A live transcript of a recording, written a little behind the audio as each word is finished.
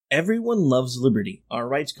Everyone loves liberty. Our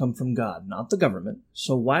rights come from God, not the government.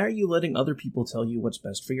 So why are you letting other people tell you what's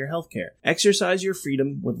best for your healthcare? Exercise your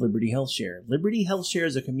freedom with Liberty Health Share. Liberty Health Share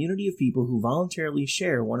is a community of people who voluntarily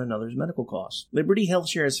share one another's medical costs. Liberty Health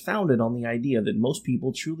Share is founded on the idea that most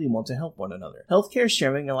people truly want to help one another. Healthcare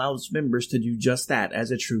sharing allows members to do just that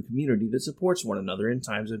as a true community that supports one another in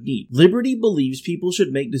times of need. Liberty believes people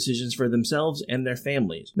should make decisions for themselves and their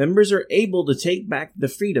families. Members are able to take back the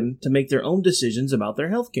freedom to make their own decisions about their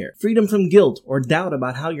healthcare. Freedom from guilt or doubt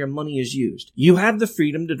about how your money is used. You have the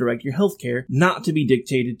freedom to direct your healthcare, not to be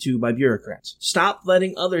dictated to by bureaucrats. Stop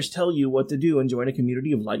letting others tell you what to do and join a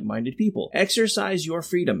community of like-minded people. Exercise your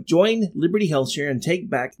freedom. Join Liberty Health Share and take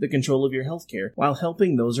back the control of your healthcare while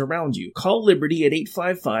helping those around you. Call Liberty at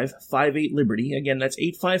 855-58-LIBERTY. Again, that's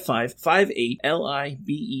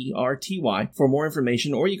 855-58-LIBERTY for more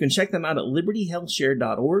information, or you can check them out at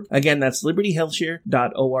libertyhealthshare.org. Again, that's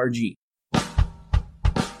libertyhealthshare.org.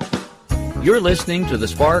 You're listening to the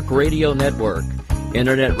Spark Radio Network,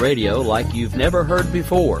 internet radio like you've never heard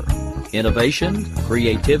before. Innovation,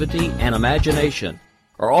 creativity, and imagination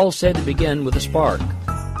are all said to begin with a spark.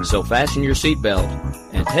 So fasten your seatbelt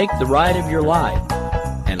and take the ride of your life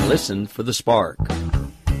and listen for the spark.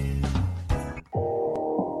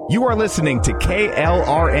 You are listening to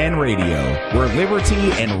KLRN Radio, where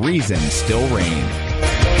liberty and reason still reign.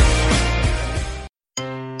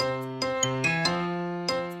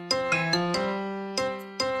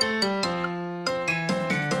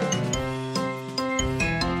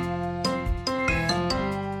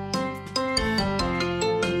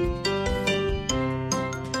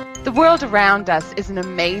 The world around us is an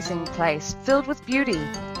amazing place, filled with beauty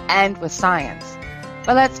and with science.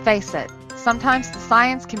 But let's face it, sometimes the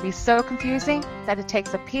science can be so confusing that it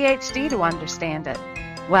takes a PhD to understand it.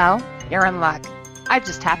 Well, you're in luck. I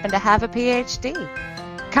just happen to have a PhD.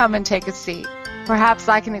 Come and take a seat. Perhaps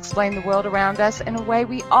I can explain the world around us in a way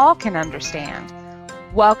we all can understand.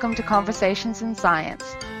 Welcome to ConvoScience in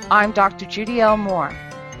Science. I'm Dr. Judy L. Moore.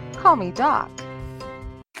 Call me Doc.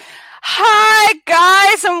 Hi,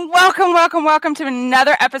 guys, and welcome to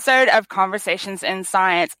another episode of ConvoScience in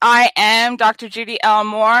Science. I am Dr. Judy L.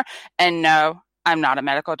 Moore, and no, I'm not a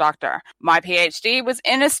medical doctor. My PhD was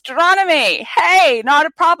in astronomy. Hey, not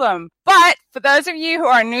a problem. But for those of you who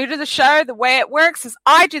are new to the show, the way it works is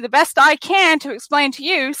I do the best I can to explain to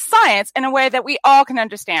you science in a way that we all can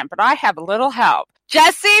understand, but I have a little help.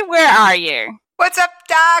 Jesse, where are you? What's up,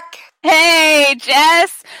 Doc? Hey,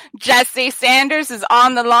 Jess. Jesse Sanders is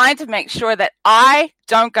on the line to make sure that I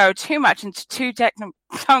don't go too much into the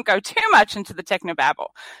technobabble.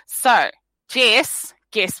 So, Jess,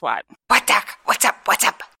 guess what? What, Doc? What's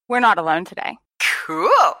up? We're not alone today.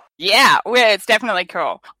 Cool. Yeah, it's definitely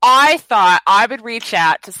cool. I thought I would reach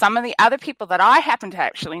out to some of the other people that I happen to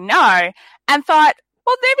actually know and thought,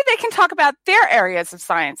 well, maybe they can talk about their areas of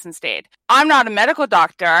science instead. I'm not a medical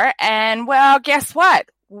doctor, and, well, guess what?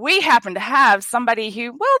 We happen to have somebody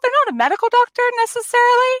who, well, they're not a medical doctor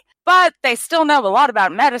necessarily, but they still know a lot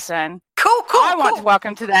about medicine. Cool. I want to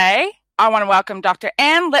welcome Dr.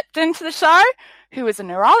 Ann Lipton to the show, who is a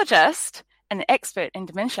neurologist and an expert in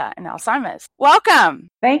dementia and Alzheimer's. Welcome.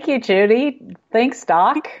 Thank you, Judy. Thanks,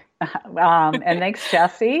 Doc. And thanks,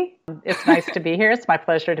 Jesse. It's nice to be here. It's my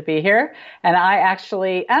pleasure to be here. And I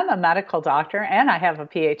actually am a medical doctor, and I have a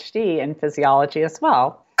PhD in physiology as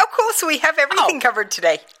well. Oh, cool. So we have everything covered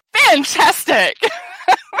today. Fantastic.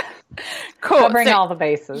 Cool. Covering all the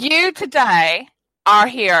bases. You today are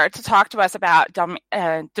here to talk to us about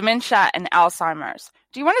dementia and Alzheimer's.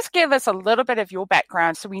 Do you want to give us a little bit of your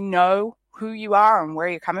background so we know who you are and where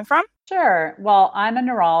you're coming from? Sure. Well, I'm a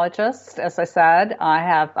neurologist. As I said, I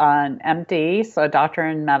have an MD, so a doctor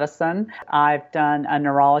in medicine. I've done a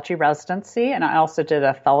neurology residency, and I also did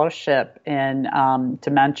a fellowship in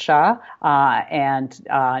dementia and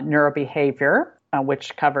neurobehavior,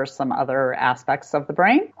 which covers some other aspects of the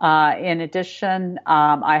brain. In addition,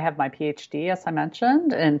 I have my PhD, as I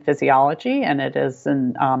mentioned, in physiology, and it is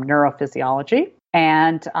in neurophysiology.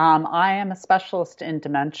 And I am a specialist in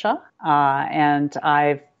dementia, and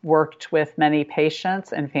I've worked with many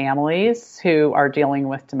patients and families who are dealing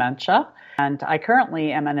with dementia. And I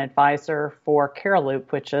currently am an advisor for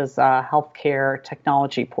CareLoop, which is a healthcare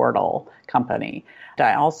technology portal company.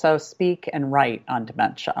 I also speak and write on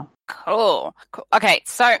dementia. Cool. Okay,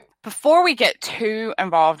 so before we get too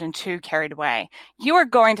involved and too carried away, you are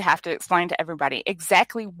going to have to explain to everybody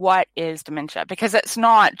exactly what is dementia, because it's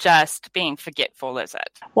not just being forgetful, is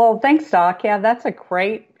it? Well, thanks, Doc. Yeah, that's a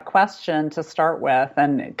great question to start with,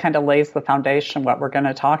 and it kind of lays the foundation what we're going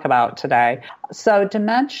to talk about today. So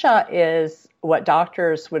dementia is what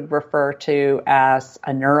doctors would refer to as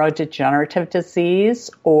a neurodegenerative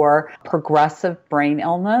disease or progressive brain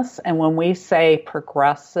illness. And when we say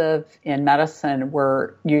progressive in medicine,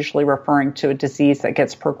 we're usually referring to a disease that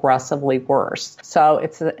gets progressively worse. So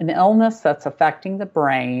it's an illness that's affecting the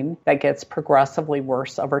brain that gets progressively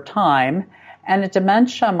worse over time. And a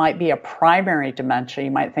dementia might be a primary dementia.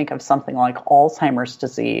 You might think of something like Alzheimer's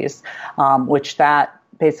disease, which that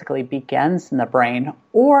basically begins in the brain,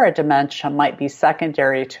 or a dementia might be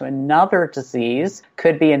secondary to another disease,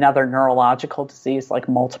 could be another neurological disease like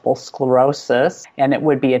multiple sclerosis, and it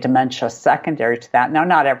would be a dementia secondary to that. Now,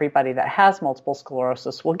 not everybody that has multiple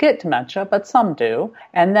sclerosis will get dementia, but some do.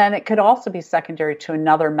 And then it could also be secondary to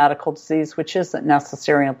another medical disease, which isn't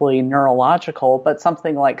necessarily neurological, but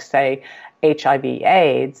something like, say,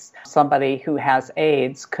 HIV/AIDS. Somebody who has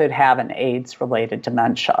AIDS could have an AIDS-related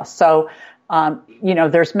dementia. So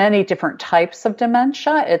there's many different types of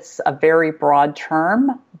dementia. It's a very broad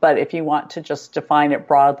term, but if you want to just define it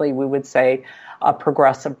broadly, we would say a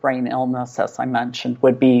progressive brain illness, as I mentioned,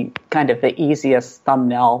 would be kind of the easiest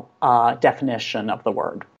thumbnail definition of the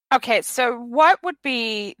word. Okay, so what would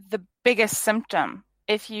be the biggest symptom?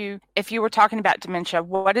 If you were talking about dementia,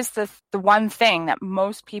 what is the one thing that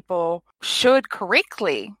most people should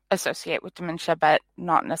correctly associate with dementia, but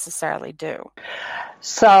not necessarily do?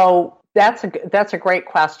 So that's a great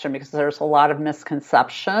question, because there's a lot of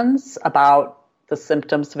misconceptions about the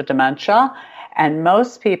symptoms of dementia, and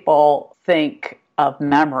most people think of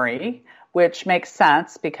memory, which makes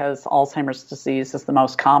sense because Alzheimer's disease is the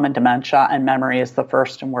most common dementia and memory is the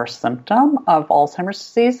first and worst symptom of Alzheimer's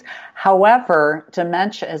disease. However,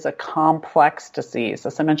 dementia is a complex disease.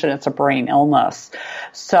 As I mentioned, it's a brain illness.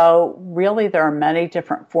 So really there are many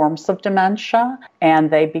different forms of dementia and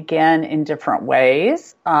they begin in different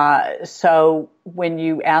ways. So when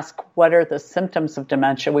you ask what are the symptoms of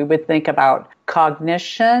dementia, we would think about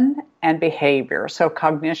cognition and behavior. So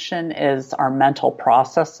cognition is our mental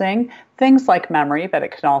processing, things like memory, but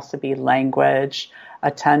it can also be language,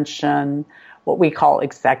 attention, what we call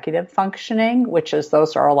executive functioning, which is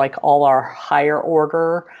those are like all our higher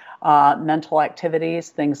order mental activities,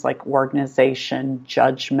 things like organization,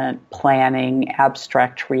 judgment, planning,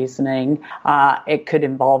 abstract reasoning. It could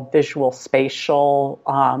involve visual, spatial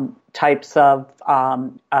types of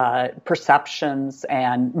perceptions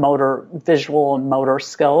and visual and motor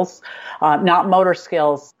skills. Not motor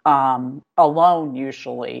skills alone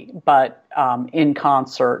usually, but in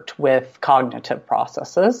concert with cognitive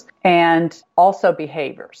processes, and also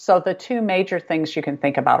behavior. So the two major things you can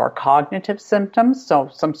think about are cognitive symptoms, so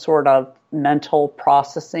some sort of mental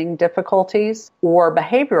processing difficulties, or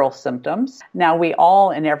behavioral symptoms. Now, we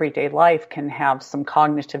all in everyday life can have some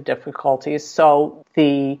cognitive difficulties, so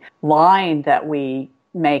the line that we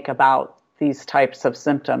make about these types of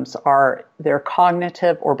symptoms are they're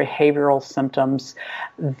cognitive or behavioral symptoms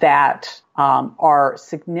that are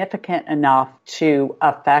significant enough to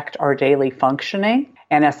affect our daily functioning.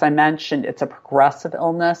 And as I mentioned, it's a progressive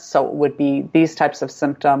illness, so it would be these types of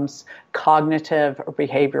symptoms, cognitive or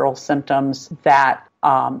behavioral symptoms that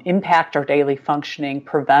impact our daily functioning,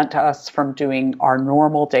 prevent us from doing our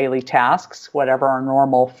normal daily tasks, whatever are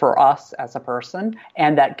normal for us as a person,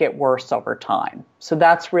 and that get worse over time. So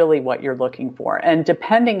that's really what you're looking for. And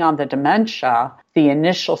depending on the dementia, the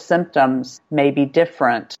initial symptoms may be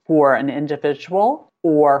different for an individual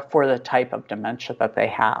or for the type of dementia that they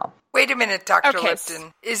have. Wait a minute, Dr.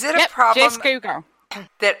 Lipton. Is it a problem just Google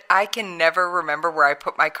that I can never remember where I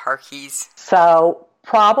put my car keys? So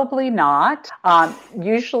probably not.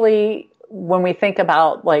 Usually when we think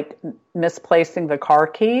about like misplacing the car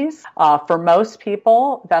keys, for most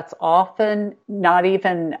people, that's often not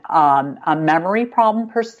even a memory problem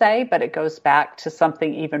per se, but it goes back to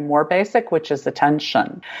something even more basic, which is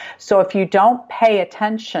attention. So if you don't pay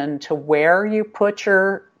attention to where you put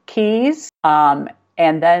your keys,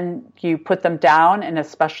 and then you put them down, and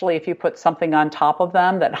especially if you put something on top of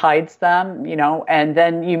them that hides them, and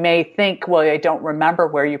then you may think, well, I don't remember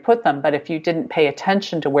where you put them. But if you didn't pay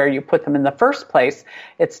attention to where you put them in the first place,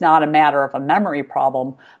 it's not a matter of a memory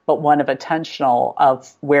problem, but one of attentional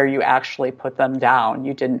of where you actually put them down.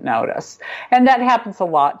 You didn't notice. And that happens a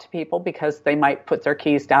lot to people because they might put their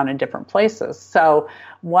keys down in different places. So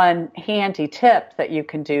one handy tip that you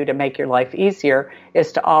can do to make your life easier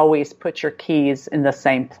is to always put your keys in the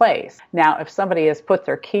same place. Now, if somebody has put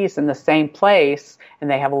their keys in the same place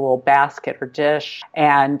and they have a little basket or dish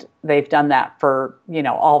and they've done that for,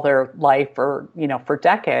 all their life or, for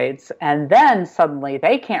decades, and then suddenly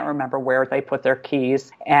they can't remember where they put their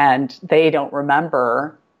keys and they don't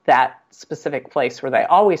remember that specific place where they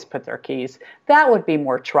always put their keys, that would be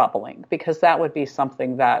more troubling, because that would be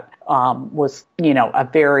something that was, a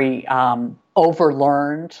very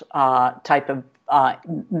overlearned type of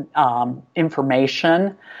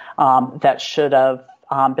information that should have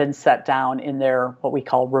been set down in their what we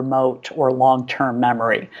call remote or long-term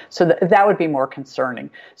memory. So that would be more concerning.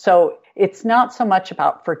 So it's not so much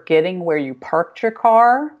about forgetting where you parked your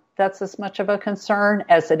car that's as much of a concern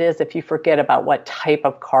as it is if you forget about what type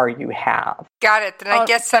of car you have. Got it. Then I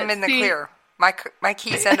guess I'm in the clear. My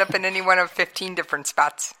keys end up in any one of 15 different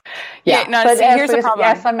spots. Yeah, no, but here's the problem.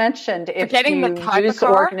 As I mentioned, if you use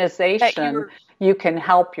organization, you can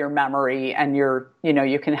help your memory, and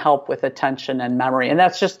you can help with attention and memory. And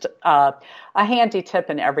that's just a handy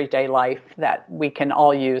tip in everyday life that we can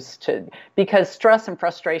all use because stress and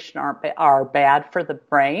frustration are bad for the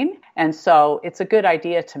brain. And so it's a good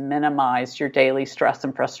idea to minimize your daily stress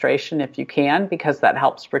and frustration if you can, because that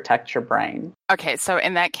helps protect your brain. Okay, so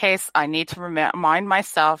in that case, I need to remind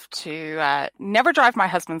myself to never drive my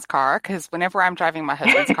husband's car, because whenever I'm driving my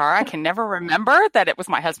husband's car, I can never remember that it was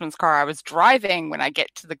my husband's car I was driving when I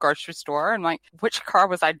get to the grocery store. I'm like, which car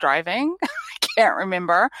was I driving? I can't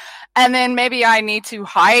remember. And then maybe I need to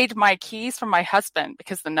hide my keys from my husband,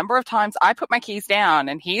 because the number of times I put my keys down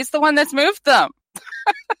and he's the one that's moved them.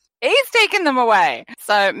 He's taken them away.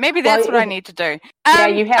 So maybe that's what I need to do.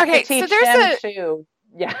 You have to teach them too.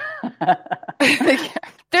 Yeah.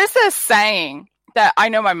 There's a saying that I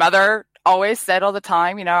know my mother always said all the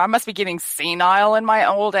time, I must be getting senile in my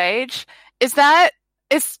old age. Is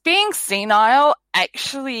being senile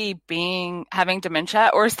actually having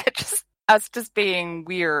dementia, or is that just us just being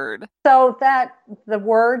weird? So that the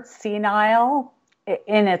word senile,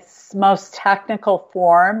 in its most technical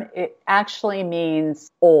form, it actually means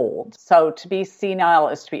old. So to be senile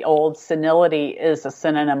is to be old. Senility is a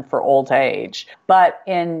synonym for old age. But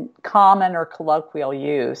in common or colloquial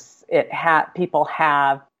use, people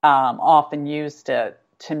have often used it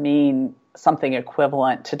to mean something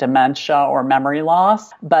equivalent to dementia or memory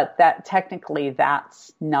loss. But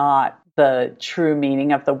that's not the true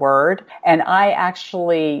meaning of the word. And I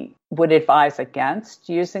actually would advise against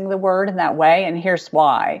using the word in that way. And here's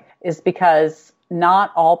why, is because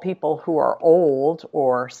not all people who are old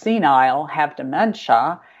or senile have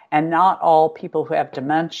dementia, and not all people who have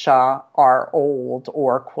dementia are old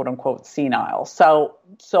or quote unquote senile. So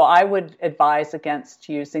I would advise against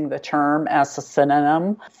using the term as a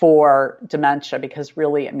synonym for dementia, because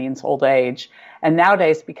really it means old age. And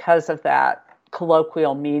nowadays, because of that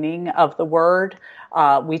colloquial meaning of the word,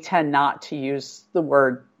 we tend not to use the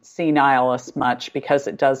word senile as much, because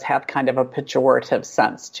it does have kind of a pejorative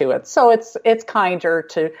sense to it. So it's kinder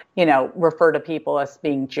to, refer to people as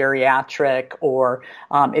being geriatric, or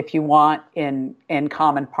if you want in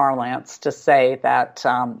common parlance to say that,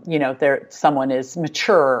 someone is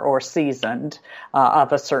mature or seasoned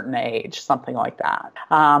of a certain age, something like that.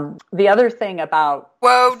 The other thing about...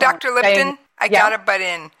 Whoa, Dr. Lipton, I gotta butt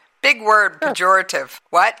in. Big word, pejorative.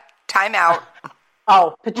 What? Time out.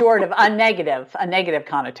 Oh, pejorative, a negative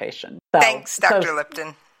connotation. So, thanks, Dr.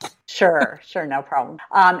 Lipton. Sure, no problem.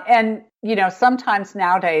 And, sometimes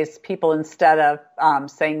nowadays people, instead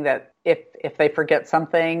of saying that if they forget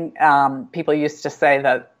something, people used to say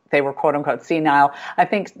that they were quote unquote senile. I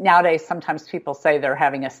think nowadays sometimes people say they're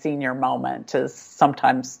having a senior moment is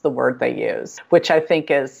sometimes the word they use, which I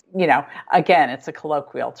think is, again, it's a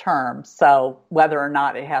colloquial term. So whether or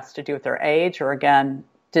not it has to do with their age, or again,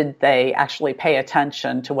 did they actually pay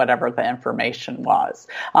attention to whatever the information was?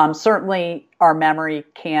 Certainly, our memory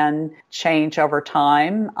can change over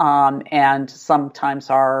time, and sometimes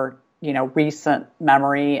our recent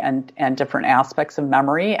memory and different aspects of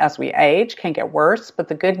memory as we age can get worse. But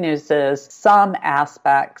the good news is some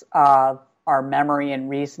aspects of our memory and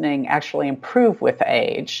reasoning actually improve with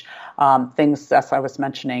age. Things, as I was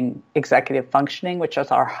mentioning, executive functioning, which is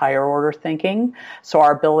our higher order thinking. So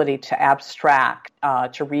our ability to abstract,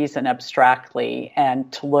 to reason abstractly,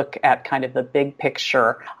 and to look at kind of the big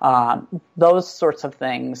picture, those sorts of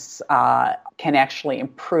things can actually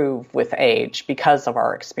improve with age because of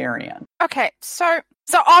our experience. Okay, so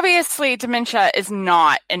obviously dementia is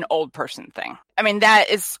not an old person thing. I mean, that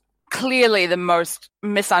is clearly the most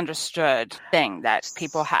misunderstood thing that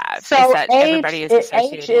people have. So is that everybody is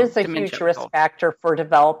age is a huge risk factor for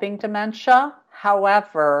developing dementia.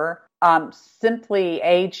 However, simply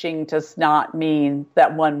aging does not mean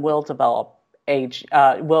that one will develop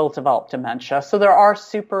dementia. So there are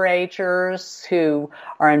super agers who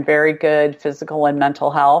are in very good physical and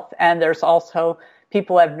mental health, and there's also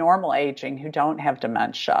people who have normal aging who don't have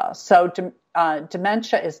dementia. So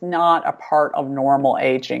dementia is not a part of normal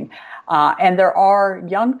aging. And there are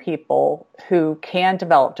young people who can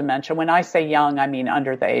develop dementia. When I say young, I mean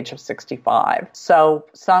under the age of 65. So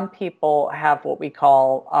some people have what we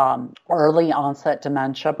call early onset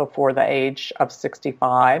dementia before the age of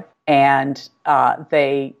 65. And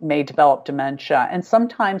they may develop dementia. And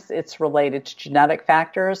sometimes it's related to genetic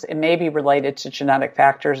factors. It may be related to genetic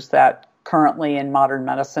factors that currently in modern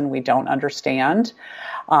medicine we don't understand.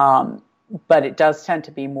 But it does tend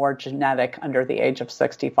to be more genetic under the age of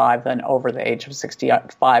 65 than over the age of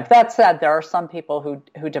 65. That said, there are some people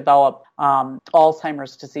who develop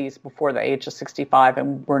Alzheimer's disease before the age of 65,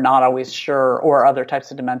 and we're not always sure, or other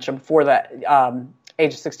types of dementia before the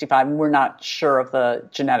age of 65, and we're not sure of the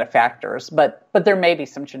genetic factors. But there may be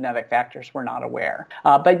some genetic factors we're not aware.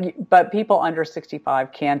 But people under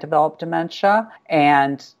 65 can develop dementia,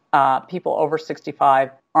 and people over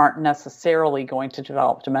 65 aren't necessarily going to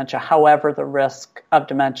develop dementia. However, the risk of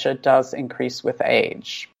dementia does increase with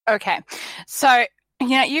age. Okay. So,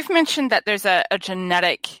 you've mentioned that there's a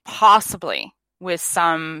genetic, possibly, with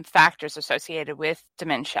some factors associated with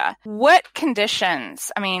dementia. What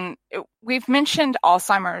conditions? I mean, we've mentioned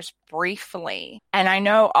Alzheimer's briefly, and I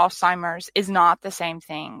know Alzheimer's is not the same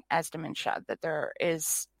thing as dementia, that there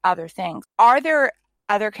is other things. Are there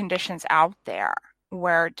other conditions out there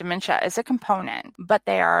where dementia is a component, but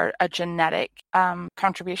they are a genetic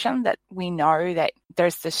contribution, that we know that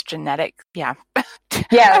there's this genetic, Yeah.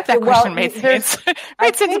 That question made sense.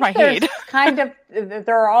 Made sense in my head.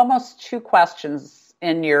 There are almost two questions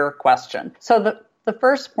in your question. So the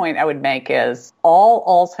first point I would make is all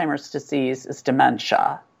Alzheimer's disease is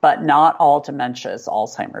dementia, but not all dementia is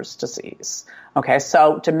Alzheimer's disease. Okay,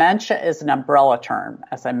 so dementia is an umbrella term,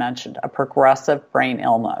 as I mentioned, a progressive brain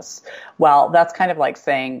illness. Well, that's kind of like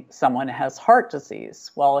saying someone has heart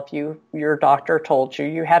disease. Well, if your doctor told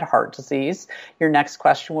you had heart disease, your next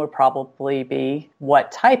question would probably be,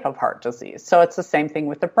 what type of heart disease? So it's the same thing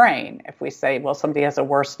with the brain. If we say, well, somebody has a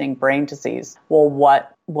worsening brain disease, well,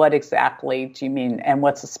 what exactly do you mean, and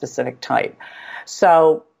what's a specific type?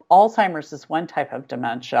 So Alzheimer's is one type of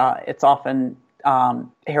dementia. It's often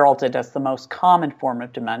heralded as the most common form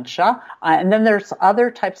of dementia. And then there's other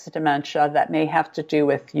types of dementia that may have to do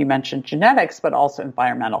with, you mentioned genetics, but also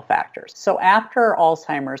environmental factors. So after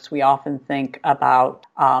Alzheimer's, we often think about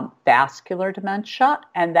vascular dementia,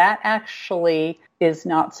 and that actually is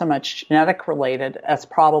not so much genetic related as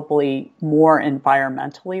probably more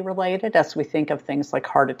environmentally related, as we think of things like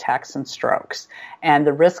heart attacks and strokes. And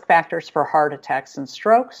the risk factors for heart attacks and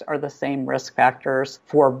strokes are the same risk factors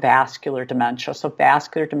for vascular dementia. So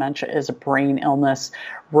vascular dementia is a brain illness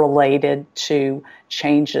related to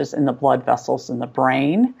changes in the blood vessels in the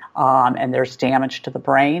brain, and there's damage to the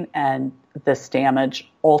brain, and this damage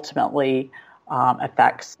ultimately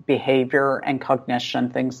affects behavior and cognition,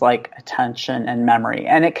 things like attention and memory.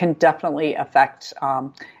 And it can definitely affect,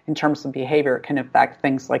 in terms of behavior, it can affect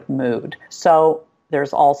things like mood. So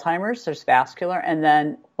there's Alzheimer's, there's vascular, and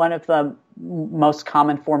then one of the most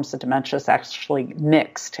common forms of dementia is actually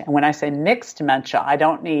mixed. And when I say mixed dementia, I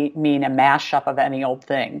don't mean a mashup of any old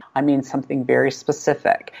thing. I mean something very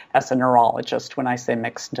specific as a neurologist when I say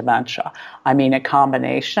mixed dementia. I mean a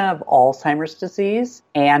combination of Alzheimer's disease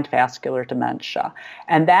and vascular dementia.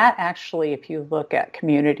 And that actually, if you look at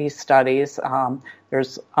community studies,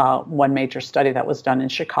 there's one major study that was done in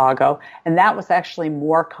Chicago, and that was actually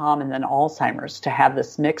more common than Alzheimer's, to have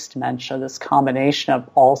this mixed dementia, this combination of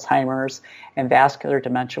Alzheimer's and vascular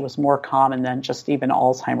dementia was more common than just even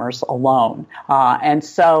Alzheimer's alone. And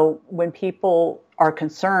so when people are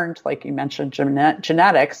concerned, like you mentioned,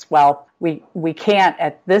 genetics, well, we can't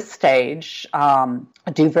at this stage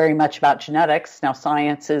do very much about genetics. Now,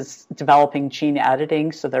 science is developing gene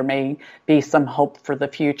editing, so there may be some hope for the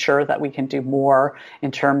future that we can do more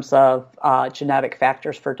in terms of genetic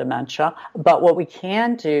factors for dementia. But what we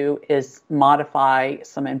can do is modify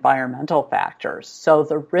some environmental factors. So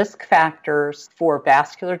the risk factors for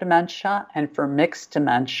vascular dementia and for mixed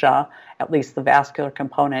dementia, at least the vascular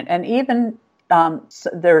component, and even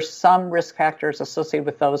there's some risk factors associated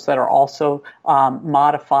with those that are also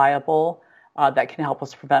modifiable that can help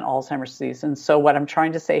us prevent Alzheimer's disease. And so what I'm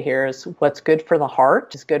trying to say here is what's good for the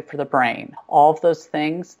heart is good for the brain. All of those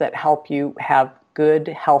things that help you have good,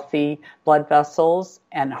 healthy blood vessels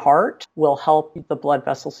and heart will help the blood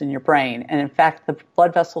vessels in your brain. And in fact, the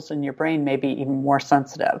blood vessels in your brain may be even more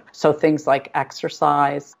sensitive. So things like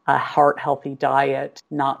exercise, a heart-healthy diet,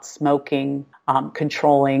 not smoking,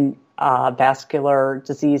 controlling vascular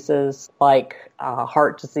diseases like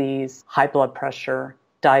heart disease, high blood pressure,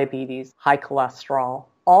 diabetes, high cholesterol.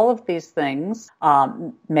 all of these things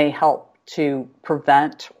may help to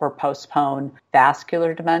prevent or postpone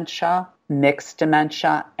vascular dementia, mixed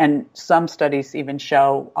dementia, and some studies even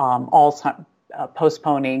show Alzheimer's.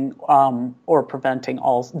 Postponing or preventing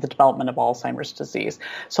the development of Alzheimer's disease.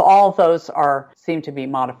 So all of those seem to be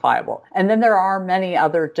modifiable. And then there are many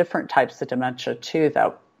other different types of dementia too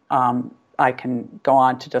that I can go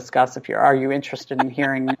on to discuss. Are you interested in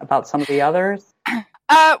hearing about some of the others?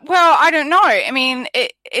 Well, I don't know. I mean,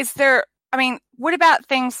 what about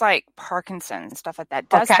things like Parkinson's and stuff like that?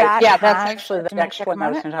 That's actually the next one I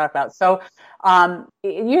was going to talk about. So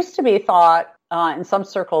it used to be thought in some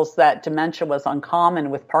circles that dementia was uncommon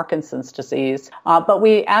with Parkinson's disease, but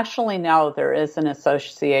we actually know there is an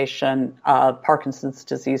association of Parkinson's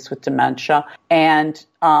disease with dementia, and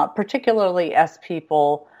particularly as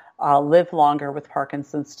people live longer with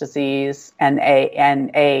Parkinson's disease and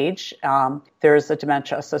age. There's a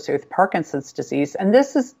dementia associated with Parkinson's disease, and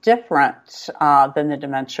this is different than the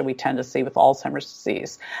dementia we tend to see with Alzheimer's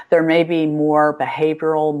disease. There may be more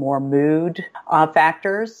behavioral, more mood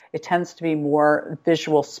factors. It tends to be more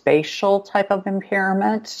visual spatial type of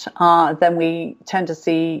impairment than we tend to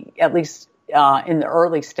see, at least in the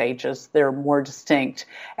early stages. They're more distinct.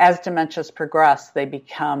 As dementias progress, they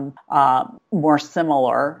become more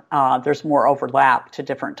similar. There's more overlap to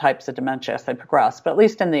different types of dementia as they progress, but at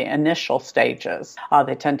least in the initial stages,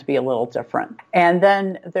 they tend to be a little different. And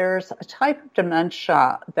then there's a type of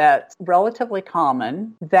dementia that's relatively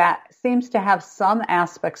common that seems to have some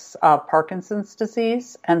aspects of Parkinson's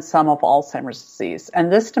disease and some of Alzheimer's disease.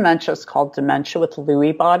 And this dementia is called dementia with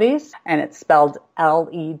Lewy bodies, and it's spelled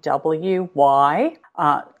Lewy.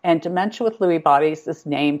 And dementia with Lewy bodies is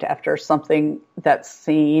named after something that's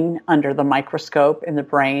seen under the microscope in the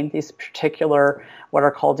brain, these particular what are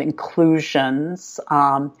called inclusions,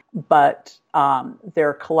 but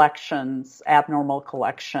they're collections, abnormal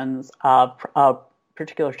collections of a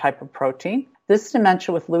particular type of protein. This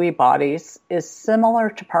dementia with Lewy bodies is similar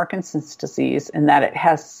to Parkinson's disease in that it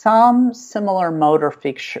has some similar motor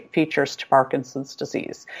features to Parkinson's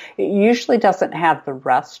disease. It usually doesn't have the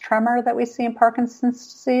rest tremor that we see in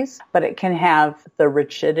Parkinson's disease, but it can have the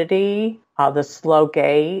rigidity, the slow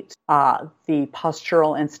gait, the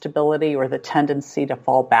postural instability or the tendency to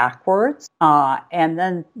fall backwards. And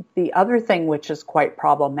then the other thing which is quite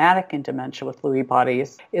problematic in dementia with Lewy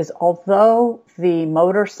bodies is although the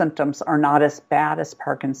motor symptoms are not as bad as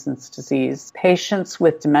Parkinson's disease, patients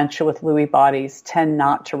with dementia with Lewy bodies tend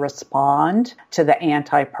not to respond to the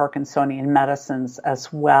anti-Parkinsonian medicines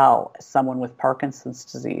as well as someone with Parkinson's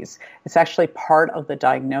disease. It's actually part of the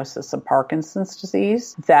diagnosis of Parkinson's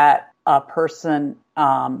disease that a person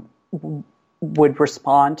would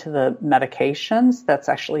respond to the medications. That's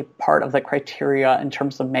actually part of the criteria in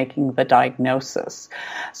terms of making the diagnosis.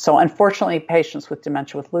 So unfortunately, patients with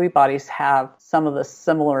dementia with Lewy bodies have some of the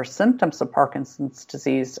similar symptoms of Parkinson's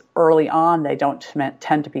disease. Early on, they don't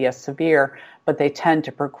tend to be as severe, but they tend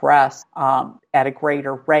to progress at a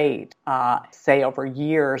greater rate, say over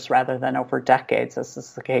years rather than over decades, as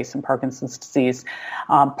is the case in Parkinson's disease,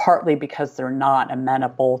 partly because they're not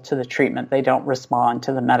amenable to the treatment. They don't respond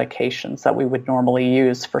to the medications that we would normally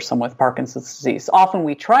use for someone with Parkinson's disease. Often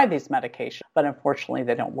we try these medications, but unfortunately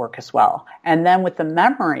they don't work as well. And then with the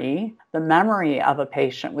memory of a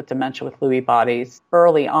patient with dementia with Lewy bodies,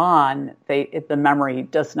 early on, the memory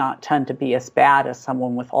does not tend to be as bad as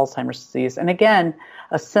someone with Alzheimer's disease. And again,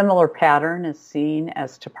 a similar pattern is seen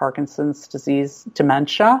as to Parkinson's disease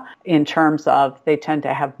dementia in terms of they tend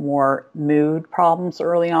to have more mood problems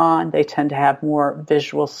early on. They tend to have more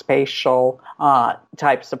visual spatial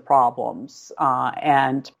types of problems.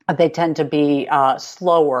 And they tend to be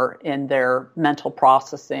slower in their mental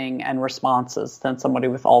processing and responses than somebody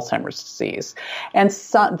with Alzheimer's disease. And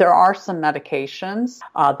there are some medications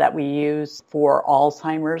that we use for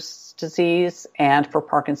Alzheimer's disease and for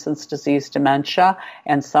Parkinson's disease dementia,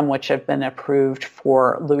 and some which have been approved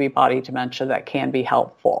for Lewy body dementia that can be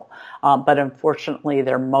helpful. But unfortunately,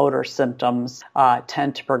 their motor symptoms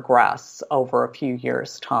tend to progress over a few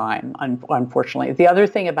years' time, unfortunately. The other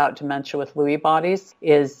thing about dementia with Lewy bodies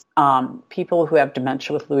is people who have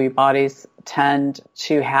dementia with Lewy bodies tend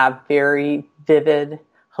to have very vivid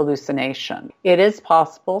hallucination. It is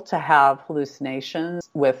possible to have hallucinations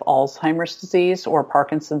with Alzheimer's disease or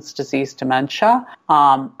Parkinson's disease dementia.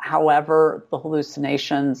 However, the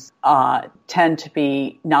hallucinations tend to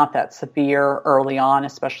be not that severe early on,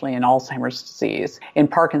 especially in Alzheimer's disease. In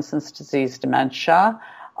Parkinson's disease dementia,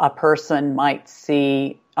 a person might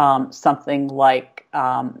see something like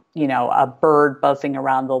a bird buzzing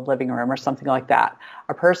around the living room or something like that.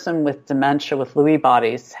 A person with dementia with Lewy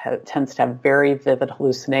bodies tends to have very vivid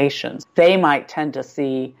hallucinations. They might tend to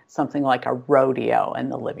see something like a rodeo in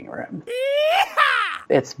the living room.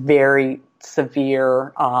 It's very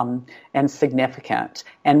severe and significant.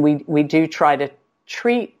 And we do try to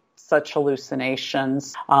treat such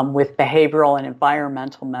hallucinations with behavioral and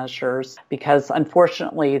environmental measures, because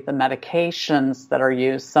unfortunately the medications that are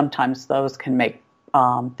used, sometimes those can make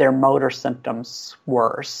their motor symptoms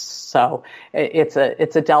worse. So it's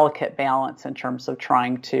a delicate balance in terms of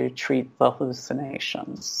trying to treat the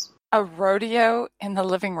hallucinations. A rodeo in the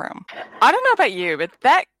living room. I don't know about you, but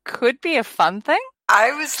that could be a fun thing.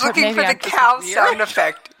 I was looking for the cow sound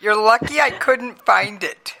effect. You're lucky I couldn't find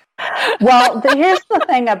it. Well, here's the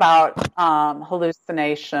thing about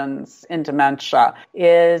hallucinations in dementia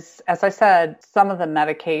is, as I said, some of the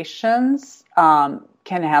medications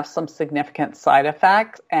can have some significant side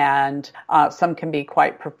effects, and some can be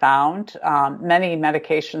quite profound. Many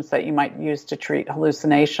medications that you might use to treat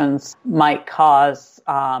hallucinations might cause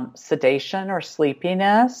sedation or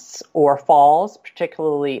sleepiness or falls,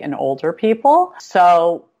 particularly in older people.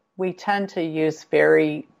 So we tend to use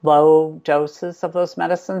very low doses of those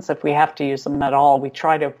medicines. If we have to use them at all, we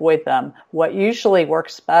try to avoid them. What usually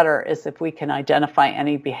works better is if we can identify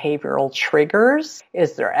any behavioral triggers.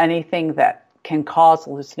 Is there anything that can cause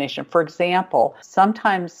hallucination? For example,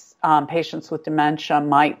 sometimes patients with dementia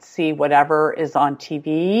might see whatever is on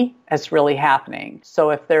TV as really happening.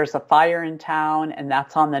 So if there's a fire in town and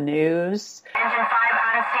that's on the news,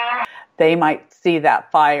 they might see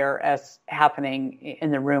that fire as happening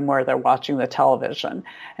in the room where they're watching the television.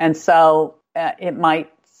 And so it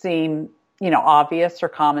might seem, obvious or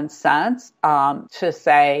common sense to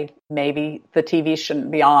say maybe the TV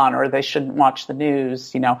shouldn't be on, or they shouldn't watch the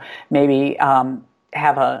news, maybe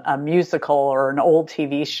have a musical or an old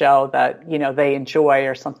TV show that, they enjoy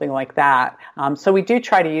or something like that. So we do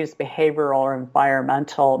try to use behavioral or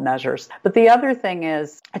environmental measures. But the other thing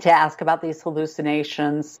is to ask about these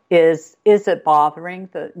hallucinations is it bothering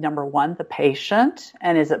number one, the patient,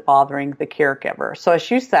 and is it bothering the caregiver? So as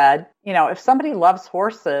you said, if somebody loves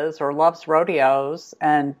horses or loves rodeos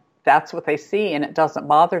and that's what they see and it doesn't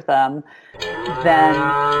bother them, then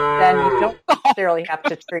you don't necessarily have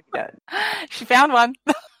to treat it. She found one.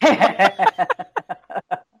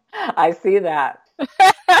 I see that.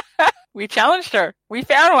 We challenged her. We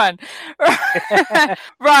found one.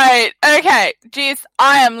 Right. Okay. Geez,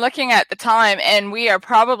 I am looking at the time and we are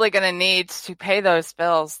probably going to need to pay those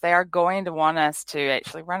bills. They are going to want us to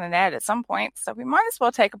actually run an ad at some point. So we might as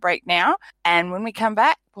well take a break now. And when we come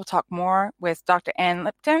back, we'll talk more with Dr. Ann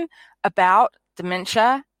Lipton about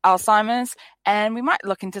dementia, Alzheimer's, and we might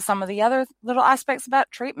look into some of the other little aspects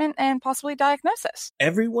about treatment and possibly diagnosis.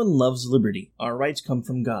 Everyone loves liberty. Our rights come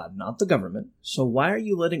from God, not the government. So why are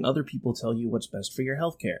you letting other people tell you what's best for your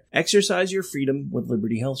healthcare? Exercise your freedom with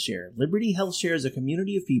Liberty Health Share. Liberty Health Share is a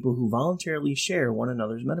community of people who voluntarily share one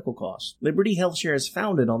another's medical costs. Liberty Health Share is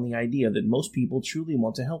founded on the idea that most people truly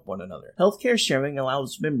want to help one another. Healthcare sharing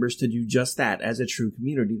allows members to do just that as a true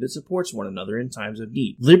community that supports one another in times of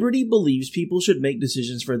need. Liberty believes people should make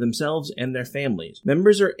decisions for themselves and their families.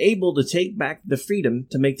 Members are able to take back the freedom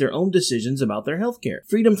to make their own decisions about their healthcare.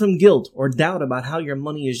 Freedom from guilt or doubt about how your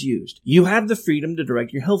money is used. You have the freedom to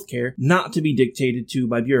direct your healthcare, not to be dictated to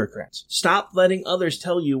by bureaucrats. Stop letting others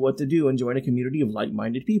tell you what to do and join a community of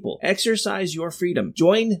like-minded people. Exercise your freedom.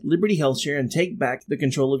 Join Liberty Health Share and take back the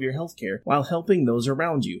control of your healthcare while helping those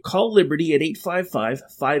around you. Call Liberty at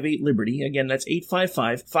 855-58-LIBERTY. Again, that's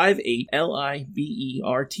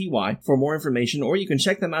 855-58-LIBERTY for more information, or you can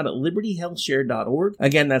check them out at libertyhealthshare.org.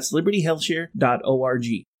 Again, that's libertyhealthshare.org.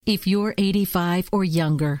 If you're 85 or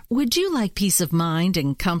younger, would you like peace of mind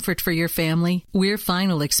and comfort for your family? We're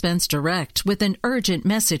Final Expense Direct with an urgent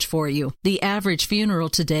message for you. The average funeral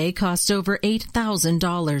today costs over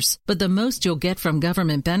 $8,000, but the most you'll get from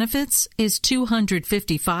government benefits is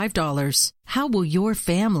 $255. How will your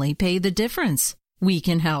family pay the difference? We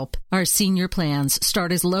can help. Our senior plans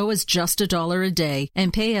start as low as just $1 a day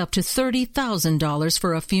and pay up to $30,000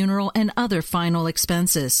 for a funeral and other final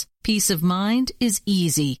expenses. Peace of mind is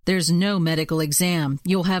easy. There's no medical exam.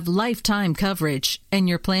 You'll have lifetime coverage, and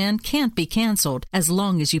your plan can't be canceled as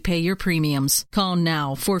long as you pay your premiums. Call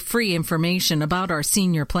now for free information about our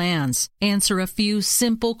senior plans. Answer a few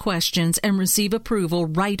simple questions and receive approval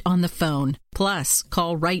right on the phone. Plus,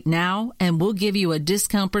 call right now and we'll give you a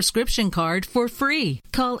discount prescription card for free.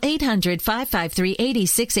 Call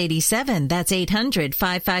 800-553-8687. That's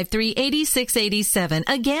 800-553-8687.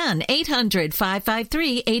 Again,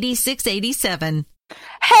 800-553-8687.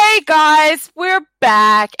 Hey guys, we're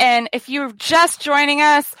back. And if you're just joining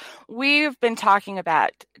us, we've been talking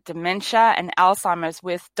about dementia and Alzheimer's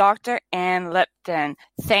with Dr. Ann Lipton.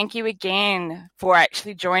 Thank you again for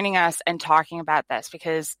actually joining us and talking about this,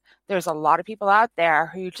 because there's a lot of people out there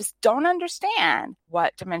who just don't understand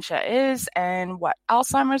what dementia is and what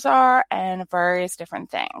Alzheimer's are and various different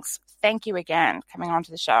things. Thank you again for coming on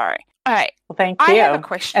to the show. All right. Well, thank you. I have a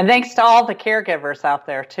question. And thanks to all the caregivers out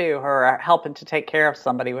there, too, who are helping to take care of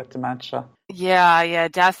somebody with dementia. Yeah,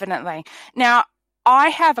 definitely. Now, I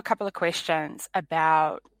have a couple of questions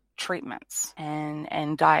about treatments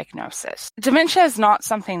and diagnosis. Dementia is not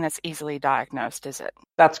something that's easily diagnosed, is it?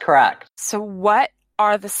 That's correct. So what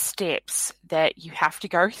are the steps that you have to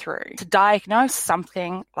go through to diagnose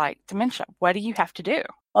something like dementia? What do you have to do?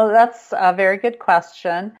 Well, that's a very good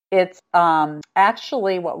question. It's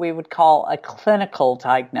actually what we would call a clinical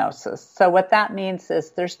diagnosis. So what that means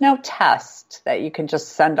is there's no test that you can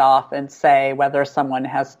just send off and say whether someone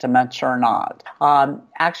has dementia or not.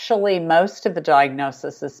 Actually, most of the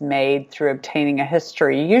diagnosis is made through obtaining a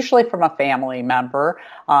history, usually from a family member.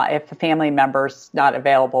 If the family member's not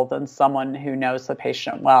available, then someone who knows the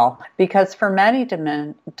patient well. Because for many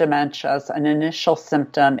dementias, an initial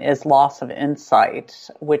symptom is loss of insight,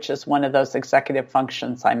 which is one of those executive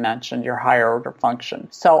functions I mentioned, your higher order function.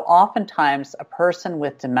 So oftentimes a person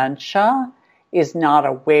with dementia is not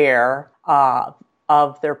aware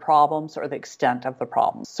of their problems or the extent of the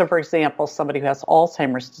problems. So for example, somebody who has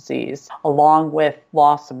Alzheimer's disease, along with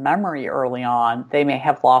loss of memory early on, they may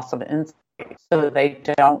have loss of insight. So they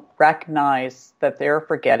don't recognize that they're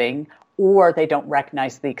forgetting, or they don't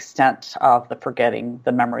recognize the extent of the forgetting,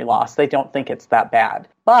 the memory loss. They don't think it's that bad.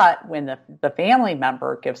 But when the family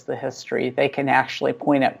member gives the history, they can actually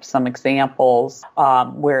point at some examples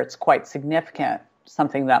where it's quite significant,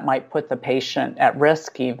 something that might put the patient at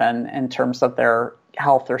risk even in terms of their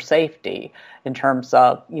health or safety, in terms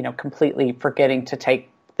of, completely forgetting to take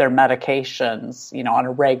their medications, on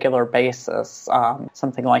a regular basis,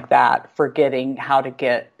 something like that, forgetting how to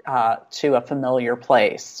get to a familiar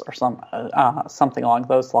place or something along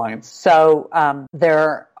those lines. So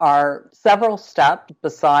there are several steps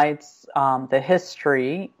besides the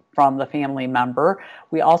history from the family member.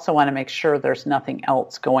 We also want to make sure there's nothing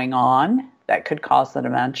else going on that could cause the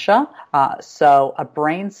dementia. So a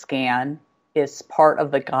brain scan is part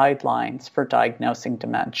of the guidelines for diagnosing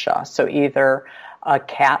dementia. So either a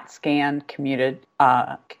CAT scan, computed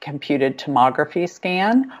tomography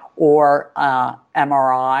scan, or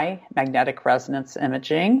MRI, magnetic resonance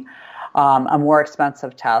imaging. A more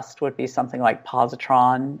expensive test would be something like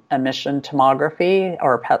positron emission tomography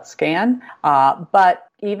or PET scan. But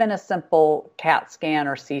even a simple CAT scan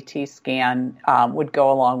or CT scan would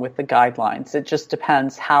go along with the guidelines. It just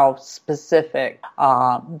depends how specific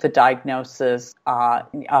the diagnosis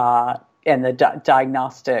and the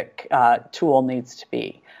diagnostic tool needs to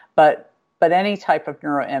be. But any type of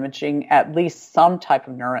neuroimaging, at least some type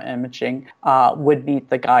of neuroimaging, would meet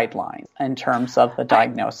the guidelines in terms of the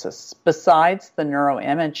diagnosis. Besides the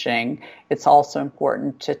neuroimaging, it's also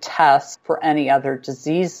important to test for any other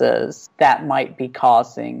diseases that might be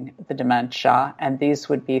causing the dementia. And these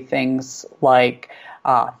would be things like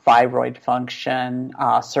thyroid function,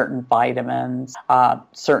 certain vitamins,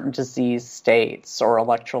 certain disease states, or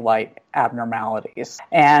electrolyte abnormalities.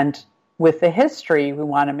 And with the history, we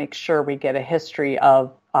want to make sure we get a history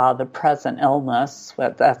of the present illness,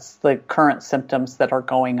 that's the current symptoms that are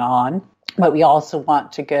going on. But we also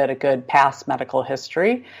want to get a good past medical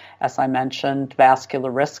history. As I mentioned,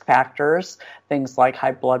 vascular risk factors, things like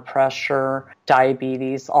high blood pressure,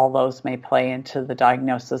 diabetes, all those may play into the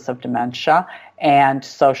diagnosis of dementia. And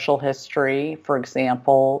social history, for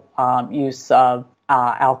example, use of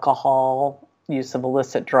alcohol, use of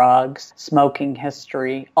illicit drugs, smoking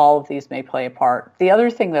history, all of these may play a part. The other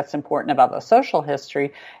thing that's important about the social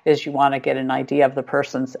history is you want to get an idea of the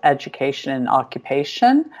person's education and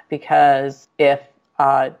occupation, because if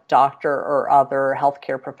a doctor or other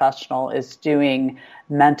healthcare professional is doing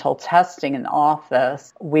mental testing in the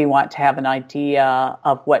office, we want to have an idea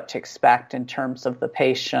of what to expect in terms of the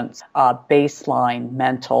patient's baseline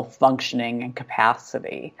mental functioning and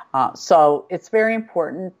capacity. So it's very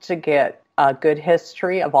important to get a good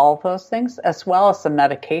history of all of those things, as well as the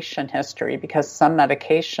medication history, because some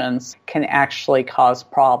medications can actually cause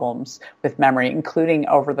problems with memory, including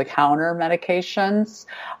over-the-counter medications.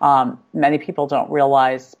 Many people don't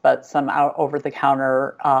realize, but some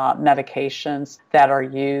over-the-counter medications that are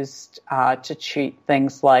used to treat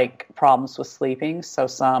things like problems with sleeping. So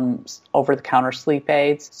some over-the-counter sleep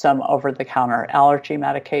aids, some over-the-counter allergy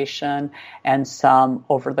medication, and some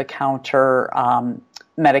over-the-counter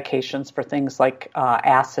medications for things like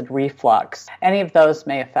acid reflux. Any of those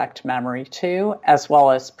may affect memory too, as well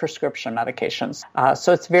as prescription medications.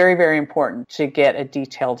 So it's very, very important to get a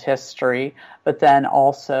detailed history, but then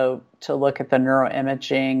also to look at the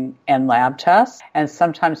neuroimaging and lab tests. And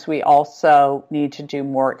sometimes we also need to do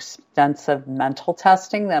more extensive mental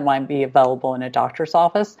testing that might be available in a doctor's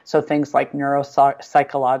office. So things like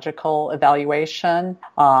neuropsychological evaluation.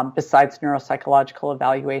 Besides neuropsychological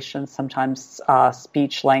evaluation, sometimes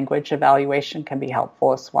speech-language evaluation can be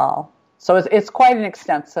helpful as well. So it's quite an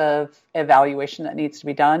extensive evaluation that needs to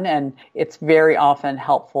be done, and it's very often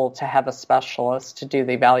helpful to have a specialist to do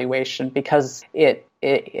the evaluation because it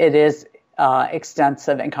is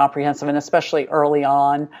extensive and comprehensive, and especially early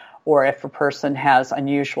on, or if a person has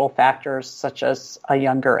unusual factors such as a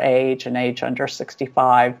younger age, an age under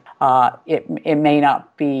 65, it may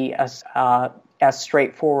not be as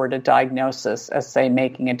straightforward a diagnosis as, say,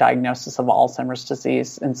 making a diagnosis of Alzheimer's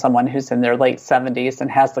disease in someone who's in their late 70s and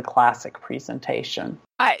has the classic presentation.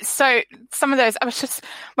 So some of those,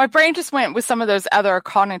 my brain just went with some of those other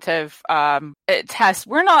cognitive tests.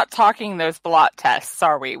 We're not talking those blot tests,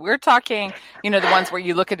 are we? We're talking, the ones where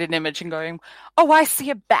you look at an image and going, oh, I see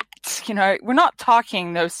a bat. We're not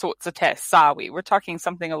talking those sorts of tests, are we? We're talking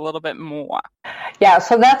something a little bit more. Yeah,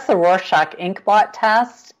 so that's the Rorschach ink blot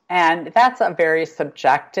test. And that's a very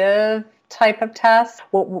subjective type of test.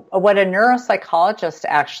 What a neuropsychologist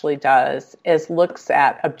actually does is looks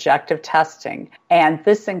at objective testing. And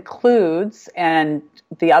this includes, and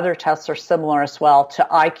the other tests are similar as well, to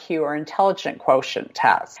IQ or intelligence quotient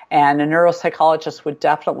tests. And a neuropsychologist would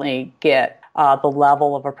definitely get the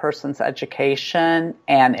level of a person's education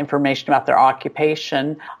and information about their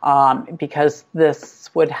occupation because this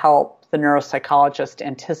would help the neuropsychologist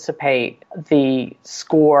anticipate the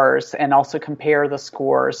scores and also compare the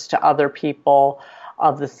scores to other people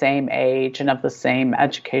of the same age and of the same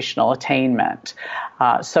educational attainment.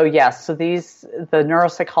 So the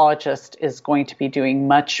neuropsychologist is going to be doing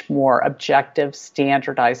much more objective,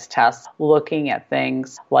 standardized tests, looking at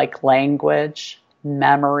things like language,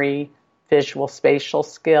 memory, visual spatial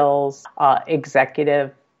skills,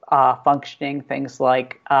 executive functioning, things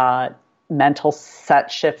like mental set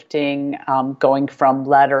shifting, going from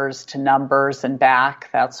letters to numbers and back,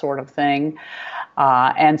 that sort of thing.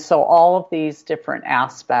 And so all of these different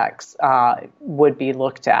aspects would be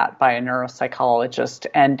looked at by a neuropsychologist.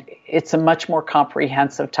 And it's a much more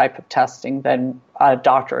comprehensive type of testing than a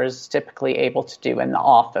doctor is typically able to do in the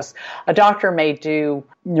office. A doctor may do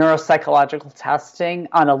neuropsychological testing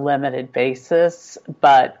on a limited basis,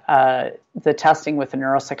 but the testing with a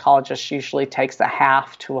neuropsychologist usually takes a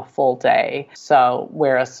half to a full day. So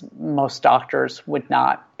whereas most doctors would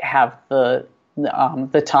not have the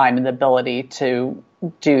time and the ability to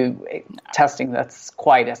do testing that's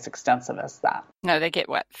quite as extensive as that. No, they get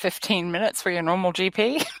 15 minutes for your normal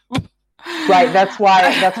GP? Right. That's why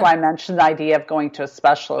I mentioned the idea of going to a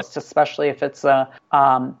specialist, especially if it's the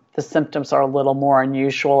symptoms are a little more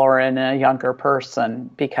unusual or in a younger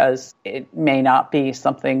person, because it may not be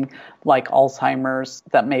something like Alzheimer's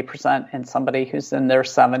that may present in somebody who's in their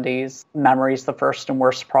 70s. Memory is the first and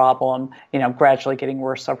worst problem, gradually getting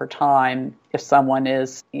worse over time. If someone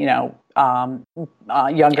is, younger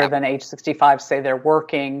than age 65, say they're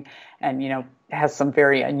working and, has some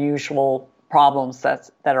very unusual problems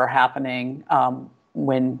that are happening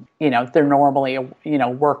when they're normally a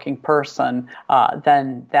working person,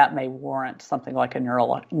 then that may warrant something like a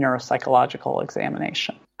neuropsychological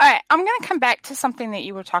examination. All right, I'm going to come back to something that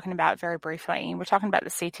you were talking about very briefly. We're talking about the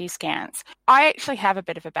CT scans. I actually have a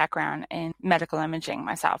bit of a background in medical imaging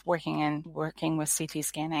myself, working with CT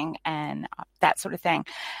scanning and that sort of thing.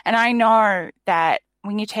 And I know that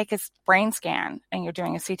when you take a brain scan and you're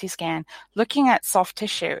doing a CT scan, looking at soft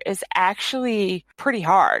tissue is actually pretty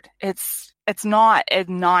hard. It's not a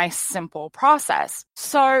nice, simple process.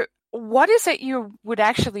 So what is it you would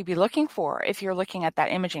actually be looking for if you're looking at that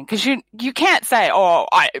imaging? Because you can't say,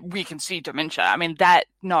 we can see dementia. I mean,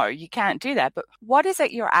 no, you can't do that. But what is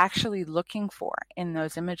it you're actually looking for in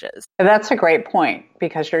those images? That's a great point,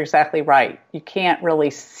 because you're exactly right. You can't really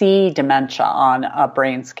see dementia on a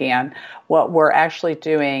brain scan. What we're actually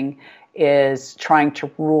doing is trying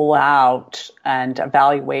to rule out and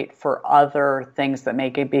evaluate for other things that may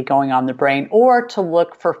be going on in the brain, or to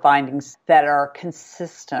look for findings that are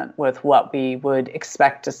consistent with what we would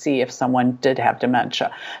expect to see if someone did have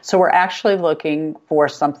dementia. So we're actually looking for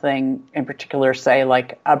something in particular, say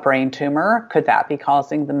like a brain tumor. Could that be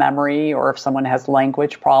causing the memory? Or if someone has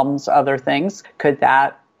language problems, other things, could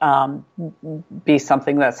that be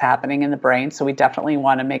something that's happening in the brain. So we definitely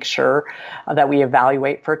want to make sure that we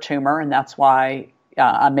evaluate for tumor, and that's why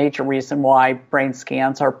a major reason why brain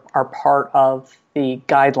scans are part of the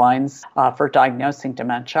guidelines for diagnosing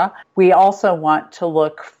dementia. We also want to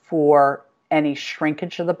look for any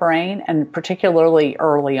shrinkage of the brain, and particularly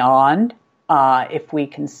early on, if we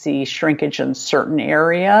can see shrinkage in certain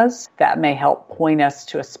areas, that may help point us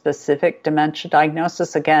to a specific dementia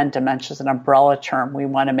diagnosis. Again, dementia is an umbrella term. We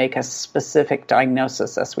want to make a specific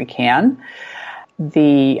diagnosis as we can.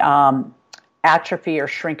 The atrophy or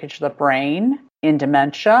shrinkage of the brain in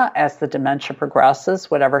dementia, as the dementia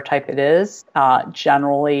progresses, whatever type it is,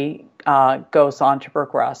 generally goes on to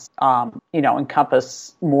progress,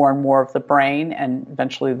 encompass more and more of the brain, and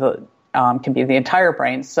eventually can be the entire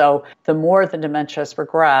brain. So the more the dementia has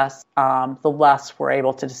progressed, the less we're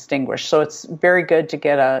able to distinguish. So it's very good to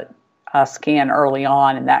get a scan early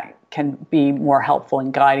on, and that can be more helpful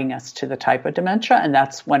in guiding us to the type of dementia. And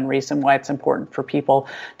that's one reason why it's important for people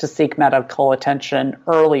to seek medical attention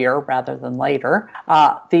earlier rather than later.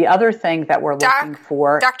 The other thing that we're looking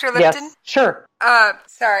for... Dr. Lipton? Yes, sure.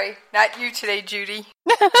 Sorry, not you today, Judy.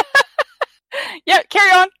 Yeah,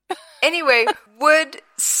 carry on. Anyway, would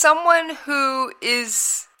someone who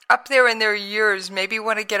is up there in their years maybe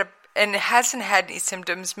want to get and hasn't had any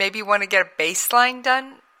symptoms, maybe want to get a baseline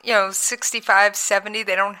done? 65, 70,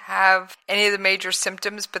 they don't have any of the major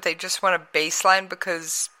symptoms, but they just want a baseline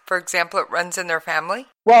because, for example, it runs in their family?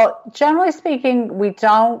 Well, generally speaking, we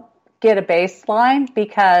don't get a baseline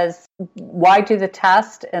because why do the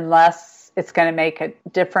test unless it's going to make a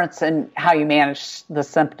difference in how you manage the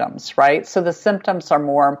symptoms, right? So the symptoms are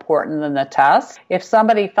more important than the test. If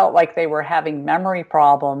somebody felt like they were having memory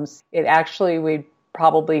problems, it actually would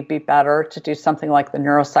probably be better to do something like the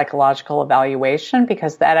neuropsychological evaluation,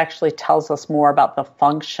 because that actually tells us more about the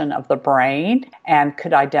function of the brain and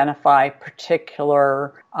could identify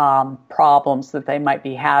particular problems that they might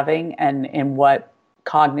be having and in what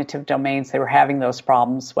cognitive domains they were having those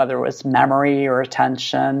problems, whether it was memory or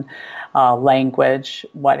attention, language,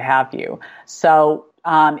 what have you. So,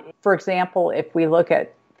 for example, if we look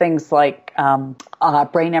at things like brain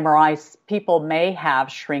MRIs, people may have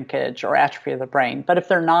shrinkage or atrophy of the brain, but if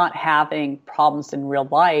they're not having problems in real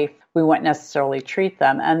life, we wouldn't necessarily treat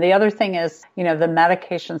them. And the other thing is, the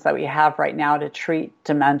medications that we have right now to treat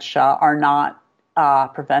dementia are not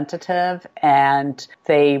preventative, and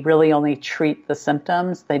they really only treat the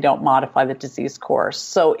symptoms. They don't modify the disease course.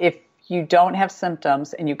 So if you don't have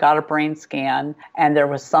symptoms and you got a brain scan and there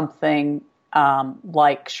was something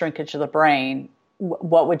like shrinkage of the brain,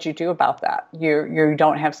 what would you do about that? You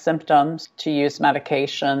don't have symptoms to use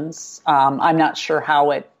medications. I'm not sure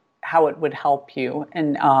how it would help you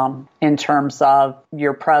in terms of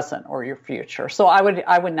your present or your future. So I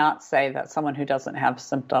would not say that someone who doesn't have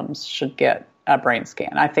symptoms should get a brain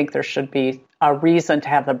scan. I think there should be a reason to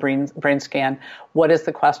have the brain scan. What is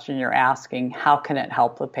the question you're asking? How can it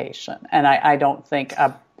help the patient? And I don't think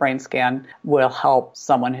a brain scan will help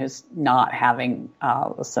someone who's not having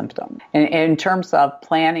a symptom. In terms of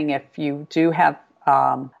planning, if you do have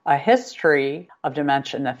a history of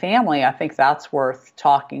dementia in the family, I think that's worth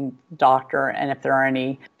talking to the doctor, and if there are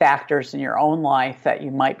any factors in your own life that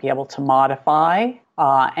you might be able to modify.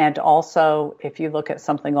 And also, if you look at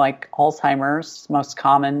something like Alzheimer's, most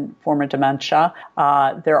common form of dementia,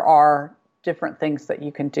 there are different things that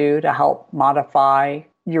you can do to help modify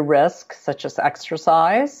your risk, such as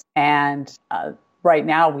exercise. And right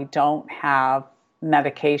now, we don't have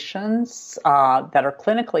medications that are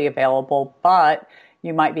clinically available, but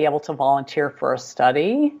you might be able to volunteer for a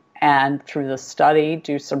study, and through the study,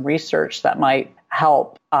 do some research that might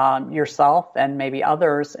help yourself and maybe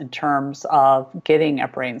others in terms of getting a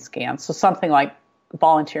brain scan. So something like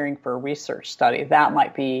volunteering for a research study, that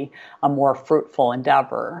might be a more fruitful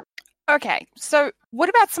endeavor. Okay, so what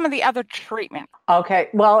about some of the other treatment? Okay,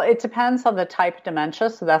 well, it depends on the type of dementia,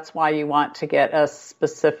 so that's why you want to get a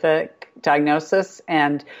specific diagnosis.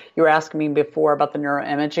 And you were asking me before about the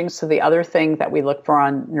neuroimaging. So the other thing that we look for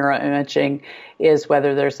on neuroimaging is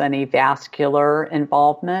whether there's any vascular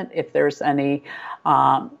involvement, if there's anything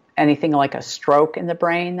like a stroke in the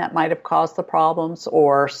brain that might have caused the problems,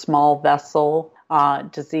 or small vessel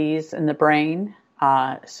disease in the brain.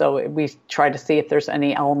 So we try to see if there's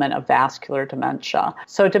any element of vascular dementia.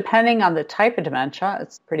 So depending on the type of dementia,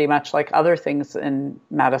 it's pretty much like other things in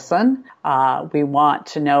medicine. We want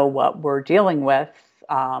to know what we're dealing with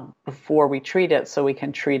before we treat it, so we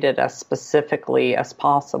can treat it as specifically as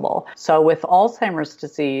possible. So with Alzheimer's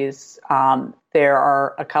disease, there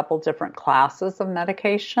are a couple different classes of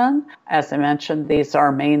medication. As I mentioned, these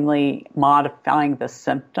are mainly modifying the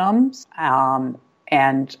symptoms.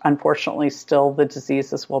 and unfortunately still the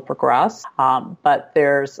diseases will progress. But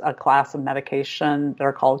there's a class of medication that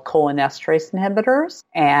are called cholinesterase inhibitors.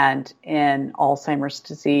 And in Alzheimer's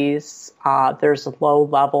disease, there's low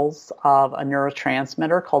levels of a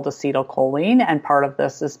neurotransmitter called acetylcholine. And part of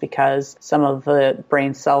this is because some of the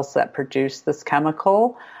brain cells that produce this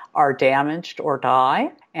chemical are damaged or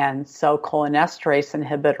die. And so cholinesterase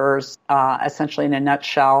inhibitors, essentially in a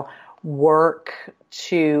nutshell, work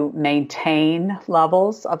to maintain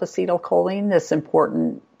levels of acetylcholine, this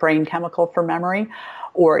important brain chemical for memory,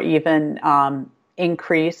 or even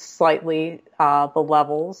increase slightly the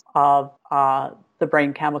levels of the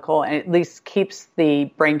brain chemical, and at least keeps the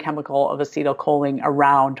brain chemical of acetylcholine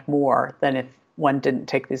around more than if one didn't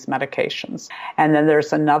take these medications. And then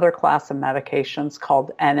there's another class of medications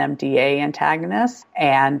called NMDA antagonists,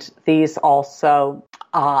 and these also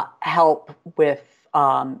help with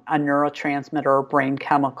a neurotransmitter or brain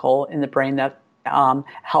chemical in the brain that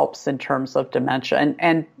helps in terms of dementia.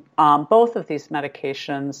 And both of these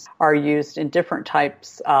medications are used in different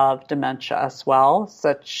types of dementia as well,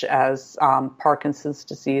 such as Parkinson's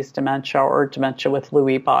disease dementia or dementia with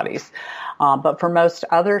Lewy bodies. But for most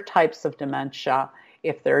other types of dementia,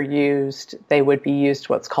 if they're used, they would be used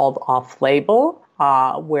what's called off-label,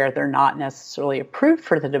 where they're not necessarily approved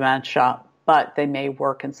for the dementia, but they may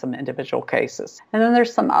work in some individual cases. And then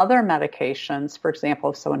there's some other medications. For example,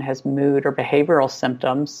 if someone has mood or behavioral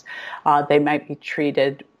symptoms, they might be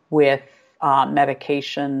treated with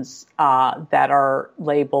medications that are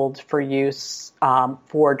labeled for use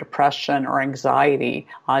for depression or anxiety,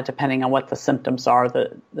 depending on what the symptoms are.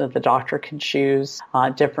 The doctor can choose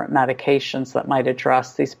different medications that might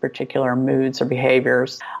address these particular moods or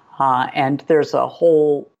behaviors. And there's a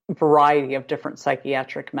whole variety of different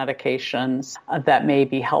psychiatric medications that may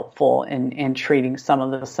be helpful in treating some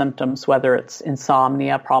of the symptoms, whether it's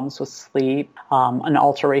insomnia, problems with sleep, an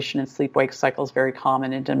alteration in sleep-wake cycle is very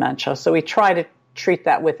common in dementia. So we try to treat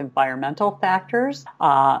that with environmental factors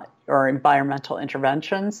or environmental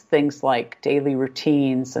interventions, things like daily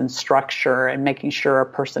routines and structure and making sure a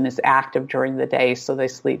person is active during the day so they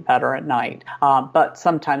sleep better at night. But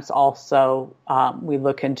sometimes also we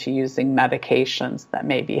look into using medications that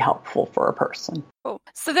may be helpful for a person. Cool.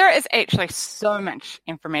 So there is actually so much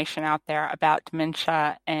information out there about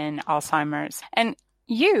dementia and Alzheimer's. And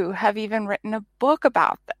you have even written a book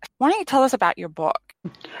about this. Why don't you tell us about your book?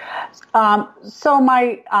 So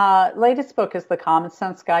my latest book is The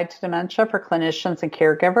ConvoScience Guide to Dementia for Clinicians and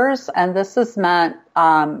Caregivers, and this is meant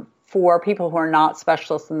for people who are not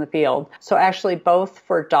specialists in the field. So actually both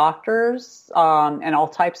for doctors and all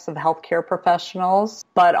types of healthcare professionals,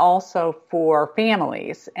 but also for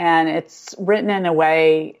families. And it's written in a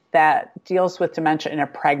way that deals with dementia in a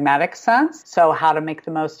pragmatic sense. So how to make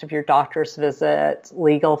the most of your doctor's visit,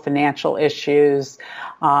 legal, financial issues,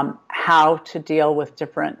 how to deal with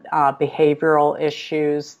different behavioral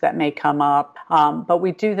issues that may come up. But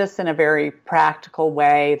we do this in a very practical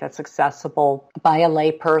way that's accessible by a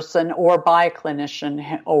layperson or by a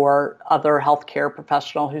clinician or other healthcare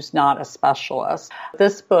professional who's not a specialist.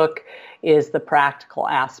 This book is the practical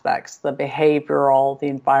aspects, the behavioral, the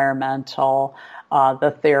environmental,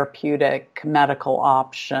 the therapeutic, medical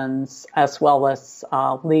options, as well as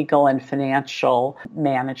legal and financial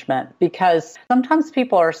management. Because sometimes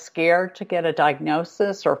people are scared to get a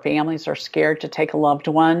diagnosis, or families are scared to take a loved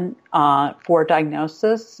one for a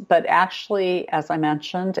diagnosis. But actually, as I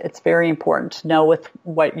mentioned, it's very important to know with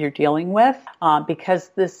what you're dealing with, because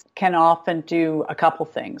this can often do a couple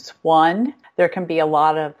things. One, there can be a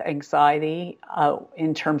lot of anxiety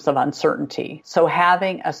in terms of uncertainty. So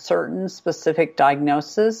having a certain specific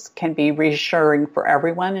diagnosis can be reassuring for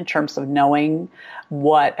everyone in terms of knowing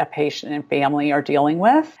what a patient and family are dealing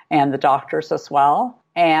with, and the doctors as well.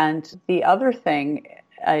 And the other thing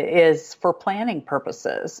is for planning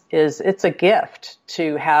purposes, it's a gift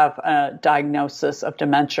to have a diagnosis of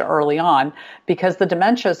dementia early on, because the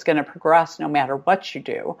dementia is going to progress no matter what you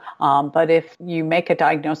do. But if you make a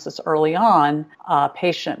diagnosis early on, a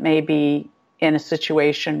patient may be in a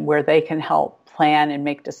situation where they can help plan and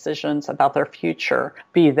make decisions about their future,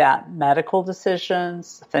 be that medical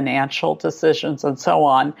decisions, financial decisions, and so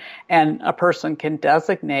on. And a person can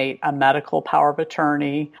designate a medical power of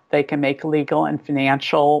attorney. They can make legal and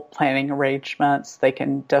financial planning arrangements. They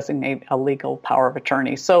can designate a legal power of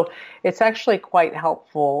attorney. So it's actually quite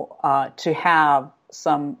helpful to have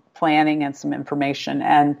some planning and some information.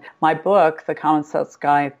 And my book, The ConvoScience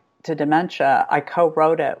Guide to Dementia, I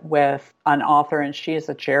co-wrote it with an author, and she is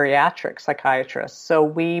a geriatric psychiatrist. So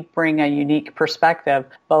we bring a unique perspective,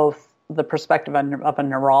 both the perspective of a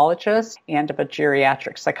neurologist and of a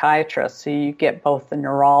geriatric psychiatrist. So you get both the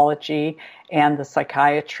neurology and the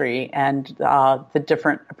psychiatry and the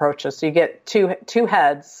different approaches. So you get two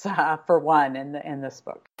heads for one in this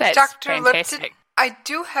book. That's Dr. fantastic. Lipton, I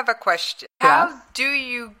do have a question. Yes? How do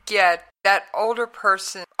you get that older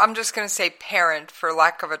person, I'm just going to say parent for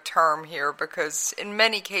lack of a term here, because in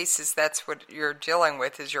many cases that's what you're dealing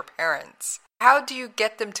with is your parents. How do you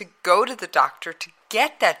get them to go to the doctor to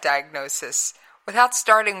get that diagnosis without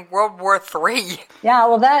starting World War III? Yeah,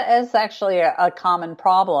 well, that is actually a common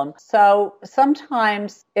problem. So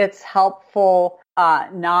sometimes it's helpful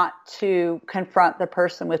not to confront the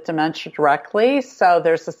person with dementia directly. So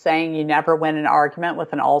there's a saying, you never win an argument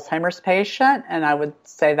with an Alzheimer's patient. And I would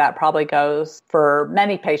say that probably goes for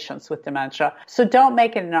many patients with dementia. So don't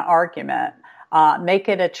make it an argument. Make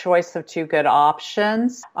it a choice of two good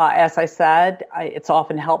options. As I said, it's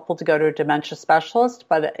often helpful to go to a dementia specialist,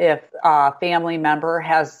 but if a family member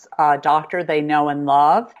has a doctor they know and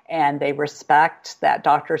love and they respect that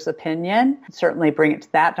doctor's opinion, certainly bring it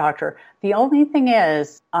to that doctor. The only thing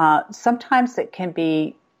is, sometimes it can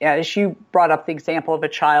be, as you brought up the example of a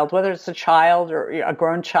child, whether it's a child or a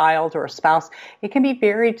grown child or a spouse, it can be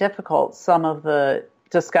very difficult, some of the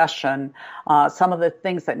discussion, some of the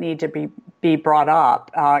things that need to be brought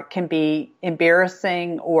up can be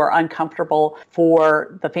embarrassing or uncomfortable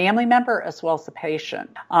for the family member as well as the patient.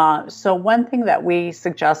 So one thing that we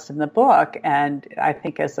suggest in the book, and I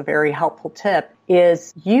think is a very helpful tip,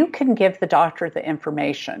 is you can give the doctor the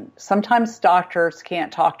information. Sometimes doctors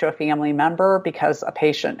can't talk to a family member because a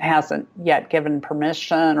patient hasn't yet given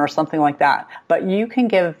permission or something like that. But you can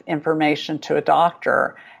give information to a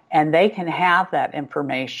doctor and they can have that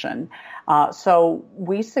information. So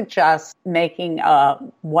we suggest making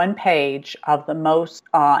one page of the most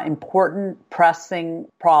important, pressing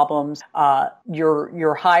problems,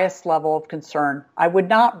 your highest level of concern. I would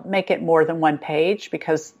not make it more than one page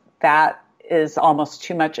because that is almost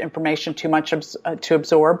too much information, too much to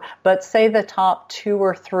absorb. But say the top 2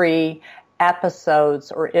 or 3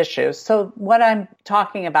 episodes or issues. So what I'm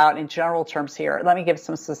talking about in general terms here, let me give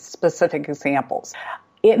some specific examples.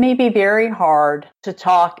 It may be very hard to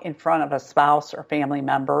talk in front of a spouse or family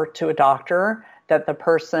member to a doctor that the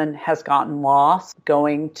person has gotten lost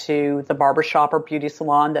going to the barbershop or beauty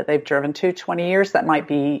salon that they've driven to 20 years. That might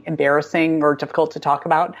be embarrassing or difficult to talk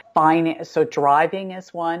about. So driving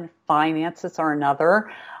is one. Finances are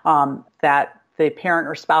another. That the parent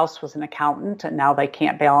or spouse was an accountant and now they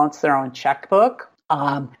can't balance their own checkbook.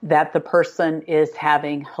 That the person is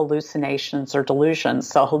having hallucinations or delusions.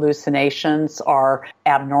 So hallucinations are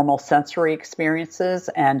abnormal sensory experiences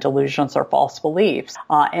and delusions are false beliefs.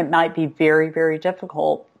 It might be very, very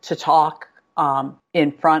difficult to talk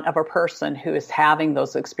in front of a person who is having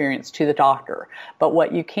those experiences to the doctor. But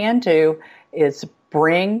what you can do is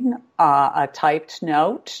bring a typed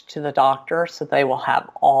note to the doctor so they will have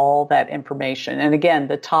all that information. And again,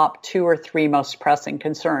 the top 2 or 3 most pressing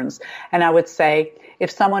concerns. And I would say if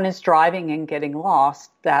someone is driving and getting lost,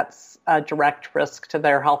 that's a direct risk to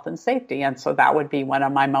their health and safety. And so that would be one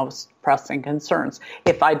of my most pressing concerns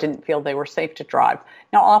if I didn't feel they were safe to drive.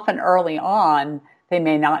 Now, often early on, they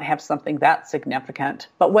may not have something that significant,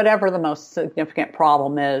 but whatever the most significant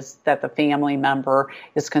problem is that the family member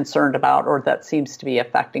is concerned about or that seems to be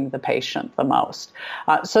affecting the patient the most.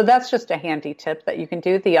 So that's just a handy tip that you can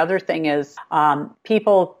do. The other thing is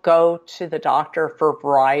people go to the doctor for a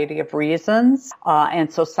variety of reasons.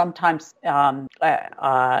 And so sometimes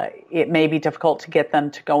it may be difficult to get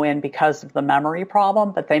them to go in because of the memory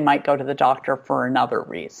problem, but they might go to the doctor for another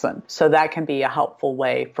reason. So that can be a helpful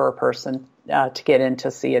way for a person to get in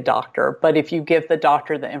to see a doctor. But if you give the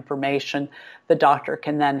doctor the information, the doctor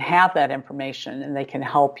can then have that information and they can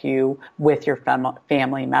help you with your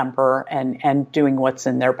family member and doing what's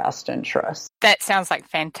in their best interest. That sounds like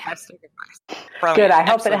fantastic advice. Brilliant. Good. I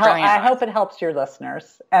hope it helps your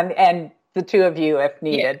listeners and the two of you if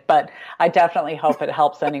needed, but I definitely hope it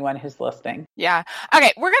helps anyone who's listening. Yeah.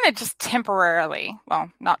 Okay. We're going to just temporarily, well,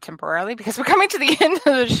 not temporarily because we're coming to the end of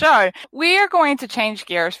the show. We are going to change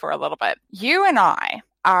gears for a little bit. You and I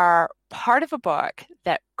are part of a book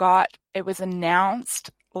that it was announced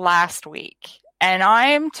last week. And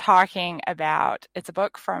I'm talking about, it's a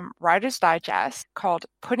book from Writer's Digest called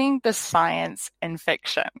Putting the Science in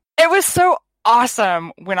Fiction. It was so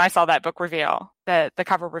awesome when I saw that book reveal, the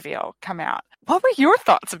cover reveal come out. What were your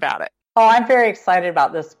thoughts about it? Oh, I'm very excited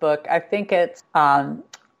about this book. I think it's a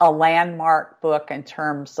landmark book in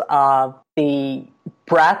terms of the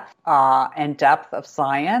breadth and depth of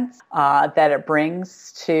science that it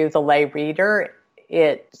brings to the lay reader.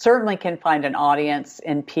 it certainly can find an audience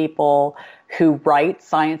in people who write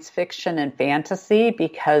science fiction and fantasy,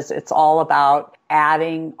 because it's all about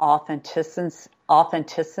adding authenticity.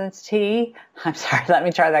 I'm sorry, let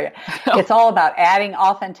me try that again. It's all about adding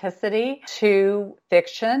authenticity to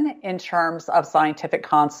fiction in terms of scientific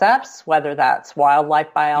concepts, whether that's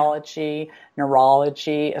wildlife biology,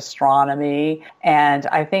 neurology, astronomy. And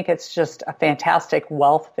I think it's just a fantastic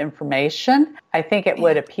wealth of information. I think it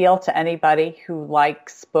would appeal to anybody who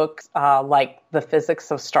likes books like The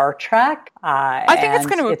Physics of Star Trek. I think it's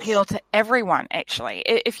going to appeal to everyone, actually.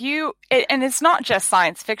 And it's not just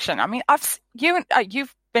science fiction. I mean,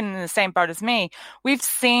 you've been in the same boat as me. We've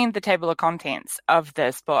seen the table of contents of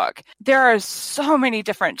this book. There are so many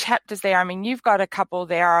different chapters there. I mean, you've got a couple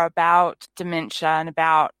there about dementia and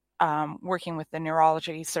about working with the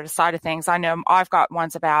neurology sort of side of things. I know I've got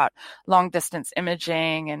ones about long distance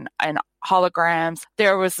imaging and holograms.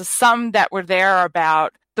 There was some that were there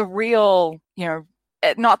about the real,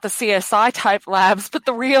 not the CSI type labs, but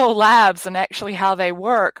the real labs and actually how they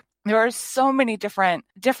work. There are so many different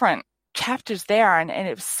chapters there, and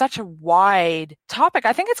it was such a wide topic.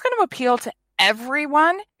 I think it's going to appeal to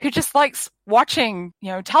everyone who just likes watching,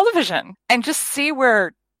 television and just see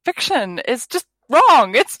where fiction is just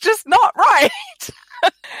wrong. It's just not right.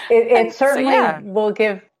 It certainly will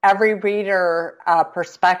give every reader a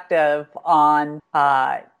perspective on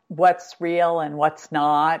what's real and what's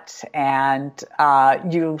not. And I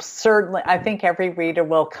think every reader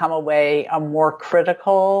will come away a more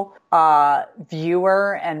critical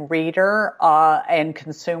viewer and reader and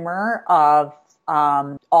consumer of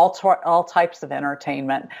all types of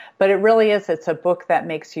entertainment. But it really is, it's a book that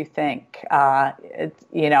makes you think,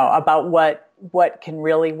 about what can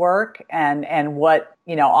really work and what,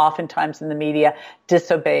 oftentimes in the media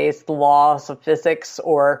disobeys the laws of physics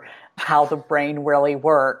or how the brain really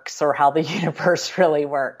works or how the universe really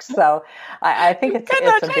works. So I think it's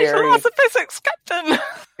a very... the laws of physics, Captain!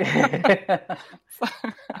 I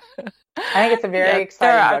think it's a very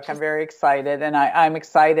exciting book. I'm very excited, and I'm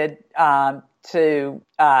excited to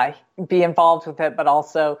be involved with it, but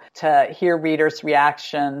also to hear readers'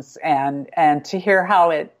 reactions and to hear how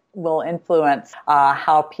it will influence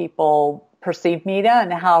how people perceive media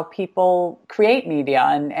and how people create media.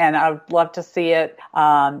 And I would love to see it,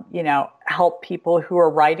 help people who are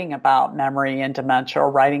writing about memory and dementia or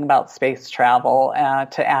writing about space travel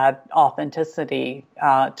to add authenticity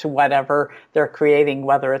to whatever they're creating,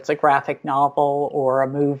 whether it's a graphic novel or a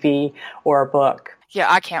movie or a book. Yeah,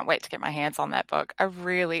 I can't wait to get my hands on that book.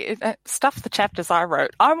 Stuff the chapters I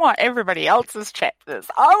wrote. I want everybody else's chapters.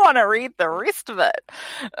 I want to read the rest of it.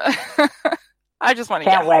 I just want to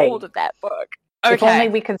get hold of that book. Okay. If only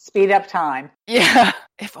we could speed up time. Yeah,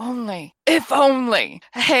 if only. If only.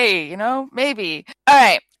 Hey, maybe. All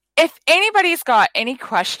right. If anybody's got any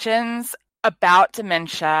questions about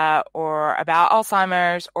dementia or about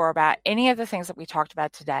Alzheimer's or about any of the things that we talked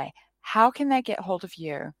about today, how can they get hold of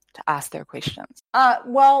you to ask their questions?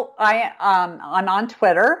 Well, I'm on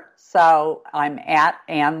Twitter, so I'm at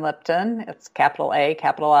Ann Lipton. It's capital A,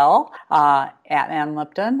 capital L, at Ann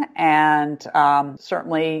Lipton, and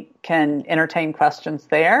certainly can entertain questions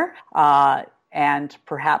there. And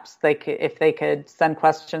perhaps if they could send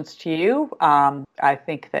questions to you, I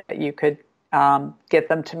think that you could get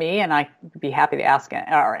them to me, and I'd be happy to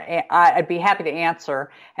I'd be happy to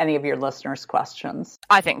answer any of your listeners' questions.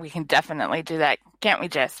 I think we can definitely do that, can't we,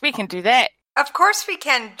 Jess? We can do that. Of course we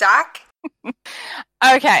can, Doc.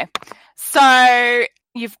 Okay, so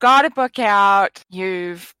you've got a book out.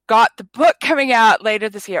 You've got the book coming out later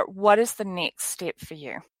this year. What is the next step for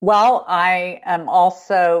you? Well, I am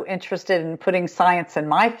also interested in putting science in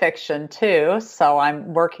my fiction, too. So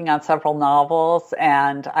I'm working on several novels,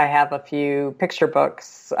 and I have a few picture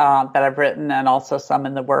books that I've written and also some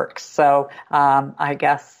in the works. So I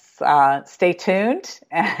guess stay tuned,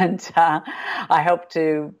 and I hope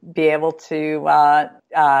to be able to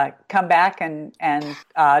come back and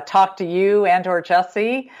talk to you and or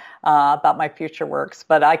Jesse about my future works.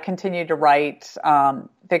 But I continue to write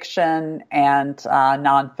fiction and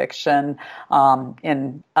nonfiction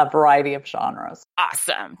in a variety of genres.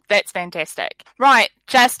 Awesome. That's fantastic. Right.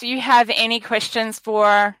 Jess, do you have any questions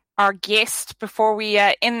for our guest before we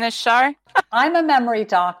end this show? I'm a memory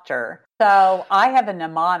doctor. So I have a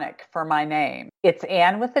mnemonic for my name. It's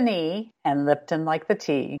Ann with an E and Lipton like the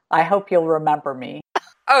tea. I hope you'll remember me.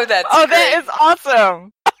 Oh, great. That is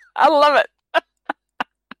awesome. I love it.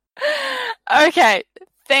 Okay.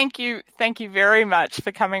 Thank you very much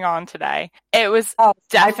for coming on today. It was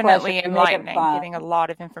definitely enlightening, getting a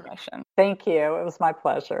lot of information. Thank you. It was my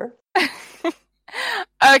pleasure.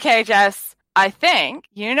 Okay, Jess. I think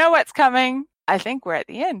you know what's coming I think we're at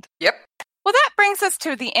the end. Yep. Well, that brings us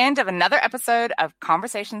to the end of another episode of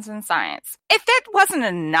Conversations in Science. If that wasn't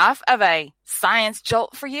enough of a science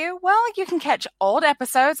jolt for you, well, you can catch old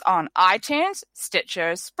episodes on iTunes,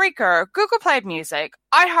 Stitcher, Spreaker, Google Play Music,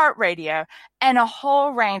 iHeartRadio, and a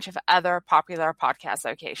whole range of other popular podcast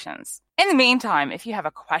locations. In the meantime, if you have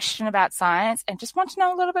a question about science and just want to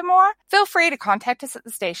know a little bit more, feel free to contact us at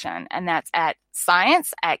the station, and that's at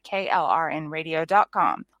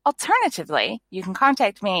science@klrnradio.com. Alternatively, you can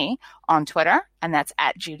contact me on Twitter, and that's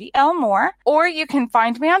at Judy L. Moore, or you can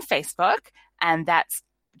find me on Facebook, and that's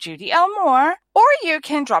Judy L. Moore, or you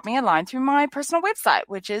can drop me a line through my personal website,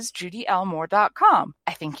 which is judylmoore.com.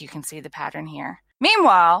 I think you can see the pattern here.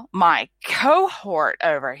 Meanwhile, my cohort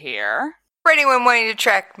over here... For anyone wanting to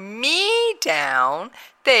track me down,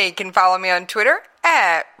 they can follow me on Twitter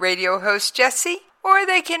at Radio Host Jessie, or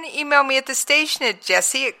they can email me at the station at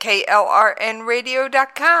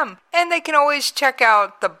jessie@klrnradio.com. And they can always check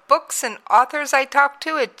out the books and authors I talk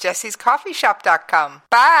to at jessiescoffeeshop.com.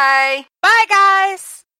 Bye! Bye, guys!